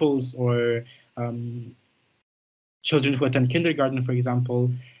pupils or children who attend kindergarten, for example,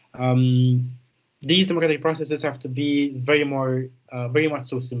 these democratic processes have to be very much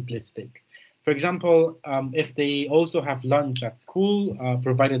so simplistic. For example, if they also have lunch at school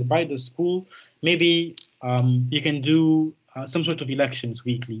provided by the school, maybe you can do some sort of elections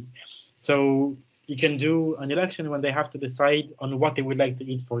weekly. So you can do an election when they have to decide on what they would like to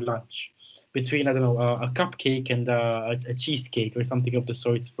eat for lunch, between, I don't know, a cupcake and a cheesecake or something of the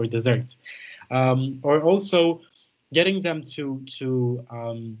sort for dessert. Or also getting them to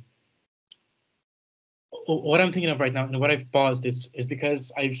what I'm thinking of right now, and what I've paused is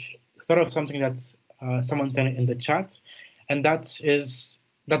because I've thought of something that's someone said in the chat, and that is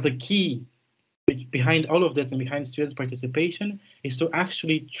that the key behind all of this and behind students' participation is to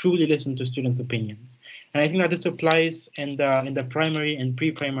actually truly listen to students' opinions. And I think that this applies in the primary and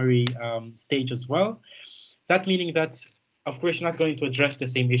pre-primary stage as well. That meaning that, of course, you're not going to address the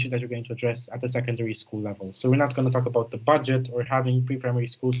same issue that you're going to address at the secondary school level. So we're not going to talk about the budget or having pre-primary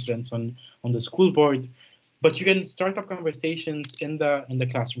school students on the school board, but you can start up conversations in the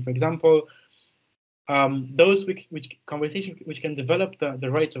classroom. For example, those which conversation which can develop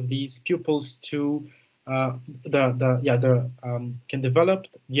the rights of these pupils to can develop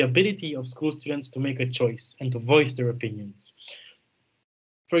the ability of school students to make a choice and to voice their opinions.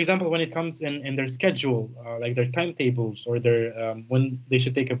 For example, when it comes in their schedule, like their timetables, or their when they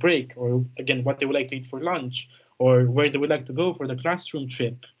should take a break, or again what they would like to eat for lunch, or where they would like to go for the classroom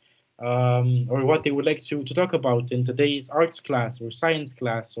trip, or what they would like to talk about in today's arts class or science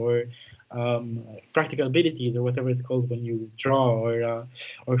class, or practical abilities, or whatever it's called when you draw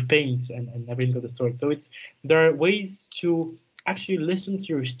or paint and everything of the sort. So there are ways to actually listen to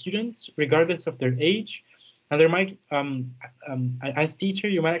your students regardless of their age. And there might, as teacher,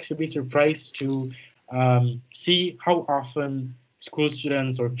 you might actually be surprised to see how often school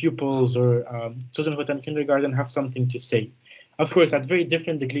students or pupils or children who attend kindergarten have something to say. Of course, at very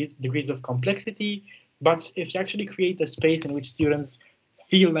different degrees of complexity, but if you actually create a space in which students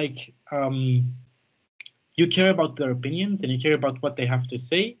feel like you care about their opinions and you care about what they have to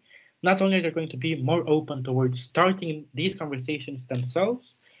say, not only are they going to be more open towards starting these conversations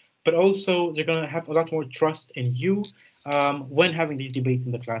themselves, but also they're going to have a lot more trust in you when having these debates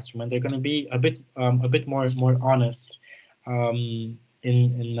in the classroom, and they're going to be a bit more honest in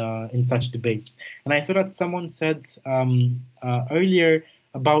such debates. And I saw that someone said earlier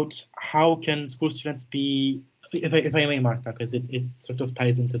about how can school students be, if I may, Marta, because it sort of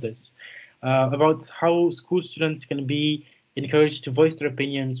ties into this, about how school students can be encouraged to voice their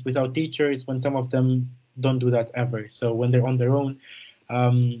opinions without teachers when some of them don't do that ever. So when they're on their own,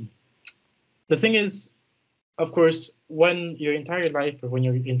 the thing is, of course, when your entire life or when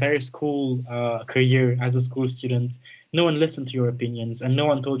your entire school career as a school student, no one listened to your opinions and no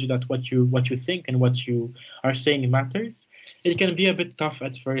one told you that what you think and what you are saying matters, it can be a bit tough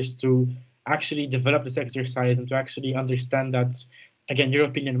at first to actually develop this exercise and to actually understand that, again, your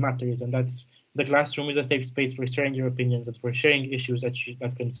opinion matters and that the classroom is a safe space for sharing your opinions and for sharing issues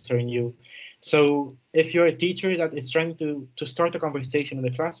that concern you. So if you're a teacher that is trying to start a conversation in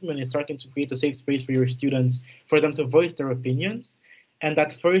the classroom and is starting to create a safe space for your students, for them to voice their opinions, and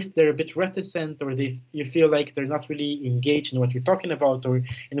at first they're a bit reticent or you feel like they're not really engaged in what you're talking about or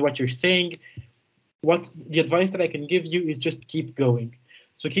in what you're saying, what the advice that I can give you is just keep going.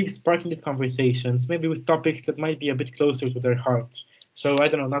 So keep sparking these conversations, maybe with topics that might be a bit closer to their heart. So I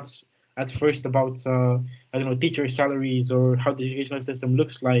don't know, not at first about I don't know, teacher salaries or how the educational system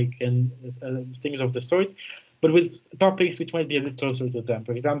looks like and things of the sort, but with topics which might be a bit closer to them.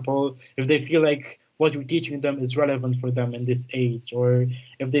 For example, if they feel like what you're teaching them is relevant for them in this age, or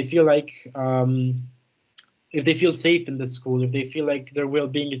if they feel like if they feel safe in the school, if they feel like their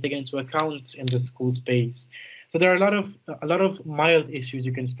well-being is taken into account in the school space. So there are a lot of mild issues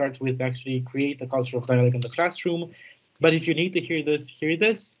you can start with to actually create a culture of dialogue in the classroom. But if you need to hear this, hear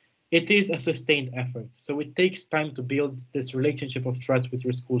this. It is a sustained effort. So it takes time to build this relationship of trust with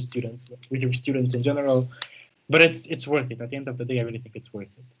your school students, with your students in general. But it's worth it. At the end of the day, I really think it's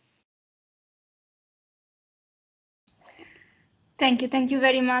worth it. Thank you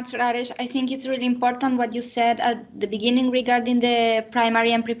very much, Rareș. I think it's really important what you said at the beginning regarding the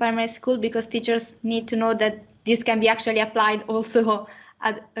primary and pre-primary school, because teachers need to know that this can be actually applied also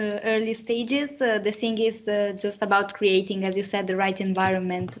at early stages. The thing is just about creating, as you said, the right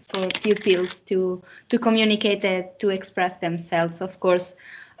environment for pupils to communicate it, to express themselves, of course,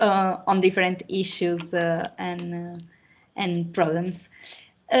 on different issues and problems.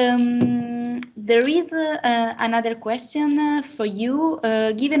 There is another question for you.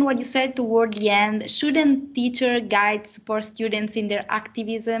 Given what you said toward the end, shouldn't teacher guide support students in their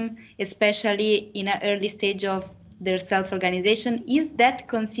activism, especially in an early stage of their self-organization? Is that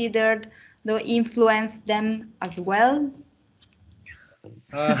considered to influence them as well?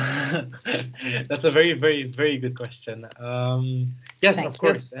 That's a very good question. Yes, Thank of you.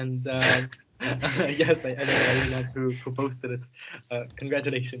 course, and yes, I know who posted it.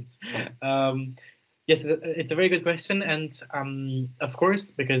 Congratulations. Yes, it's a very good question, and of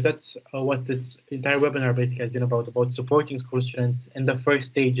course, because that's what this entire webinar basically has been about supporting school students in the first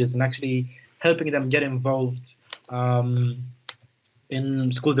stages and actually helping them get involved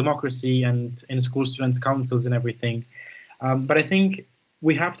in school democracy and in school students' councils and everything. But I think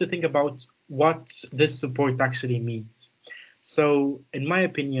we have to think about what this support actually means. So, in my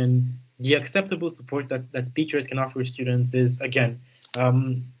opinion, the acceptable support that teachers can offer students is, again,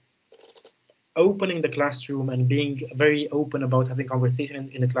 opening the classroom and being very open about having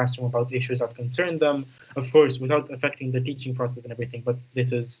conversation in the classroom about issues that concern them, of course, without affecting the teaching process and everything, but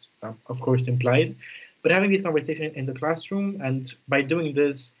this is, of course, implied. But having these conversations in the classroom, and by doing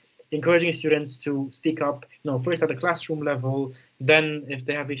this, encouraging students to speak up, first at a classroom level, then if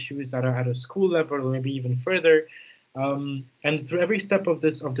they have issues at a school level, or maybe even further, and through every step of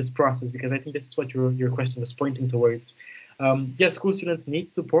this process, because I think this is what your question was pointing towards. Yes, school students need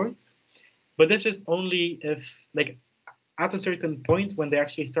support, but this is only if, like, at a certain point when they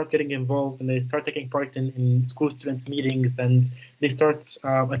actually start getting involved and they start taking part in school students meetings and they start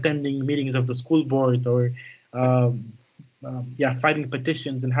attending meetings of the school board or filing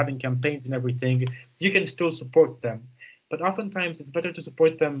petitions and having campaigns and everything, you can still support them. But oftentimes it's better to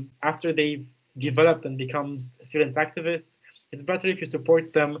support them after they've developed and become student activists. It's better if you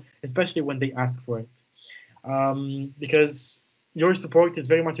support them, especially when they ask for it. Because your support is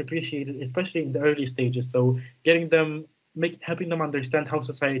very much appreciated, especially in the early stages. So getting them, helping them understand how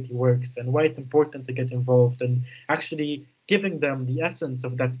society works and why it's important to get involved, and actually giving them the essence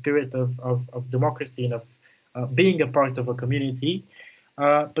of that spirit of democracy and of being a part of a community.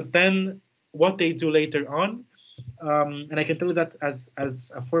 But then what they do later on, and I can tell you that as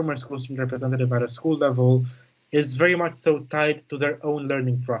a former school student representative at a school level, is very much so tied to their own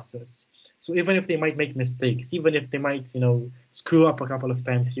learning process. So even if they might make mistakes, even if they might, screw up a couple of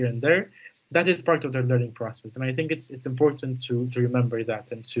times here and there, that is part of their learning process. And I think it's important to remember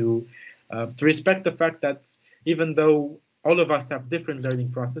that, and to respect the fact that even though all of us have different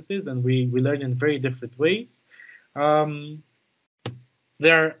learning processes and we learn in very different ways,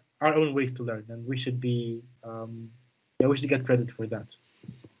 there are our own ways to learn, and we should be we should get credit for that.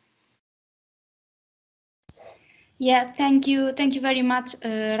 Yeah, thank you very much,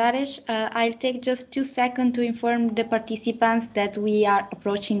 Rareș. I'll take just 2 seconds to inform the participants that we are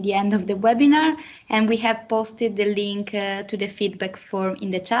approaching the end of the webinar, and we have posted the link to the feedback form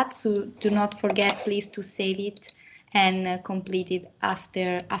in the chat, so do not forget, please, to save it and complete it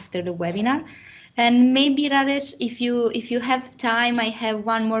after the webinar. And maybe, Rareș, if you have time, I have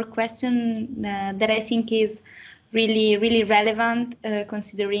one more question that I think is really relevant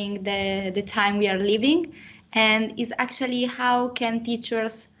considering the time we are living, and is actually how can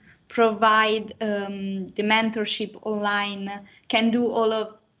teachers provide the mentorship online, can do all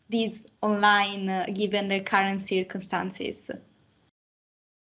of these online given the current circumstances?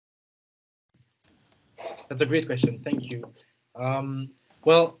 That's a great question. Thank you.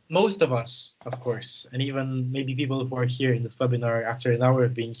 Well, most of us, of course, and even maybe people who are here in this webinar after an hour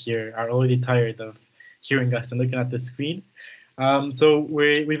of being here are already tired of hearing us and looking at the screen. So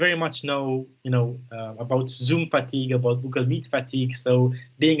we very much know, about Zoom fatigue, about Google Meet fatigue. So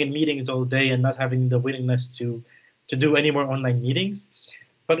being in meetings all day and not having the willingness to do any more online meetings.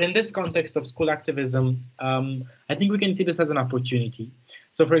 But in this context of school activism, I think we can see this as an opportunity.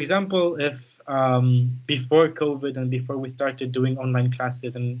 So for example, if before COVID and before we started doing online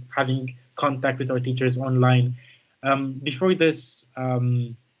classes and having contact with our teachers online, before this,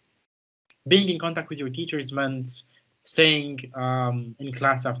 being in contact with your teachers meant staying in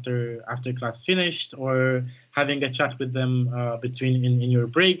class after class finished, or having a chat with them between in your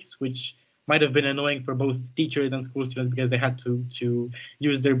breaks, which might have been annoying for both teachers and school students because they had to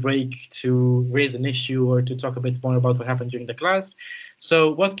use their break to raise an issue or to talk a bit more about what happened during the class.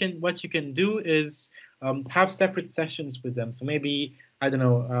 So what you can do is have separate sessions with them. So maybe, I don't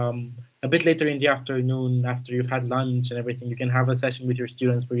know, a bit later in the afternoon after you've had lunch and everything, you can have a session with your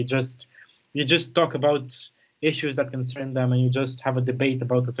students where you just talk about issues that concern them, and you just have a debate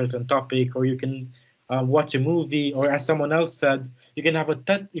about a certain topic, or you can watch a movie, or as someone else said, you can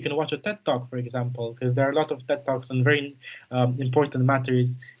watch a TED Talk, for example, because there are a lot of TED Talks on very important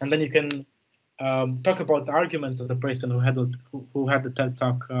matters, and then you can talk about the arguments of the person who had the TED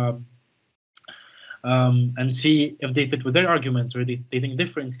Talk, and see if they fit with their arguments or they think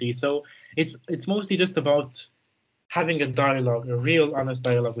differently. So it's mostly just about having a dialogue, a real honest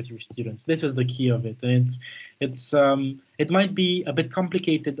dialogue with your students. This is the key of it. And it might be a bit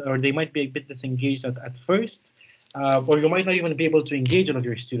complicated, or they might be a bit disengaged at first, or you might not even be able to engage all of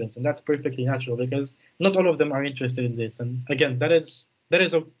your students, and that's perfectly natural because not all of them are interested in this. And again, that is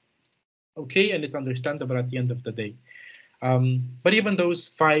okay, and it's understandable at the end of the day. But even those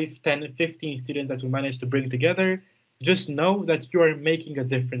 5, 10, 15 students that we managed to bring together, just know that you are making a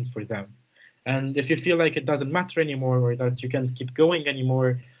difference for them. And if you feel like it doesn't matter anymore, or that you can't keep going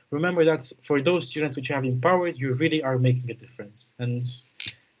anymore, remember that for those students which you have empowered, you really are making a difference. And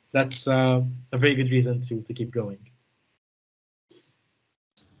that's a very good reason to keep going.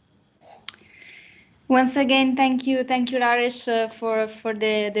 Once again, thank you, Rareș, for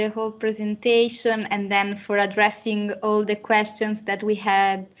the whole presentation, and then for addressing all the questions that we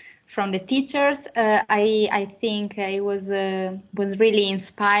had from the teachers. I think it was really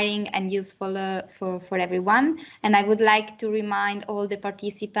inspiring and useful for everyone. And I would like to remind all the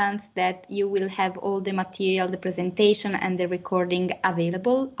participants that you will have all the material, the presentation and the recording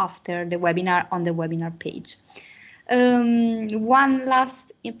available after the webinar on the webinar page. One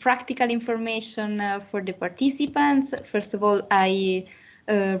last practical information for the participants. First of all, I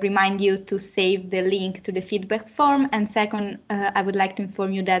remind you to save the link to the feedback form, and second, I would like to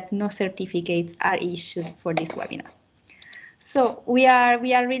inform you that no certificates are issued for this webinar. So we are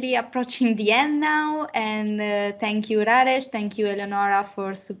really approaching the end now, and thank you, Rareș, thank you, Eleonora,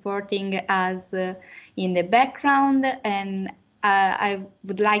 for supporting us in the background, and I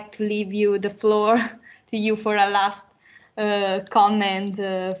would like to leave you the floor to you for a last comment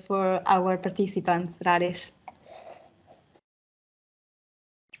for our participants, Rareș.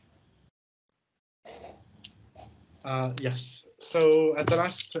 Yes. So as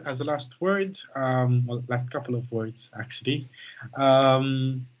the last word, well, last couple of words actually.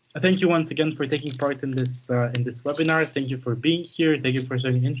 Thank you once again for taking part in this webinar. Thank you for being here. Thank you for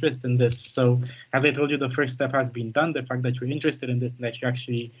showing interest in this. So as I told you, the first step has been done. The fact that you're interested in this and that you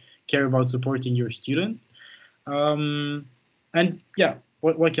actually care about supporting your students. And yeah,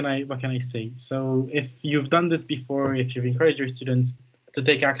 what can I say? So if you've done this before, if you've encouraged your students to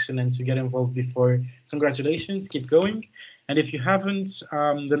take action and to get involved before, congratulations, keep going. And if you haven't,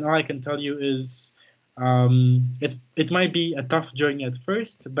 then all I can tell you is it might be a tough journey at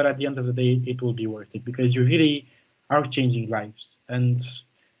first, but at the end of the day, it will be worth it because you really are changing lives. And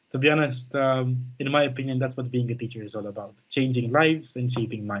to be honest, in my opinion, that's what being a teacher is all about: changing lives and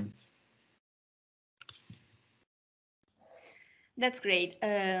shaping minds. That's great.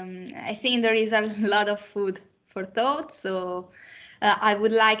 I think there is a lot of food for thought. So I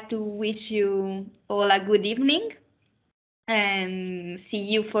would like to wish you all a good evening and see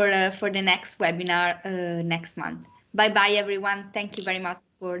you for the next webinar next month. Bye bye, everyone. Thank you very much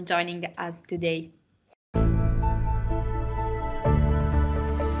for joining us today.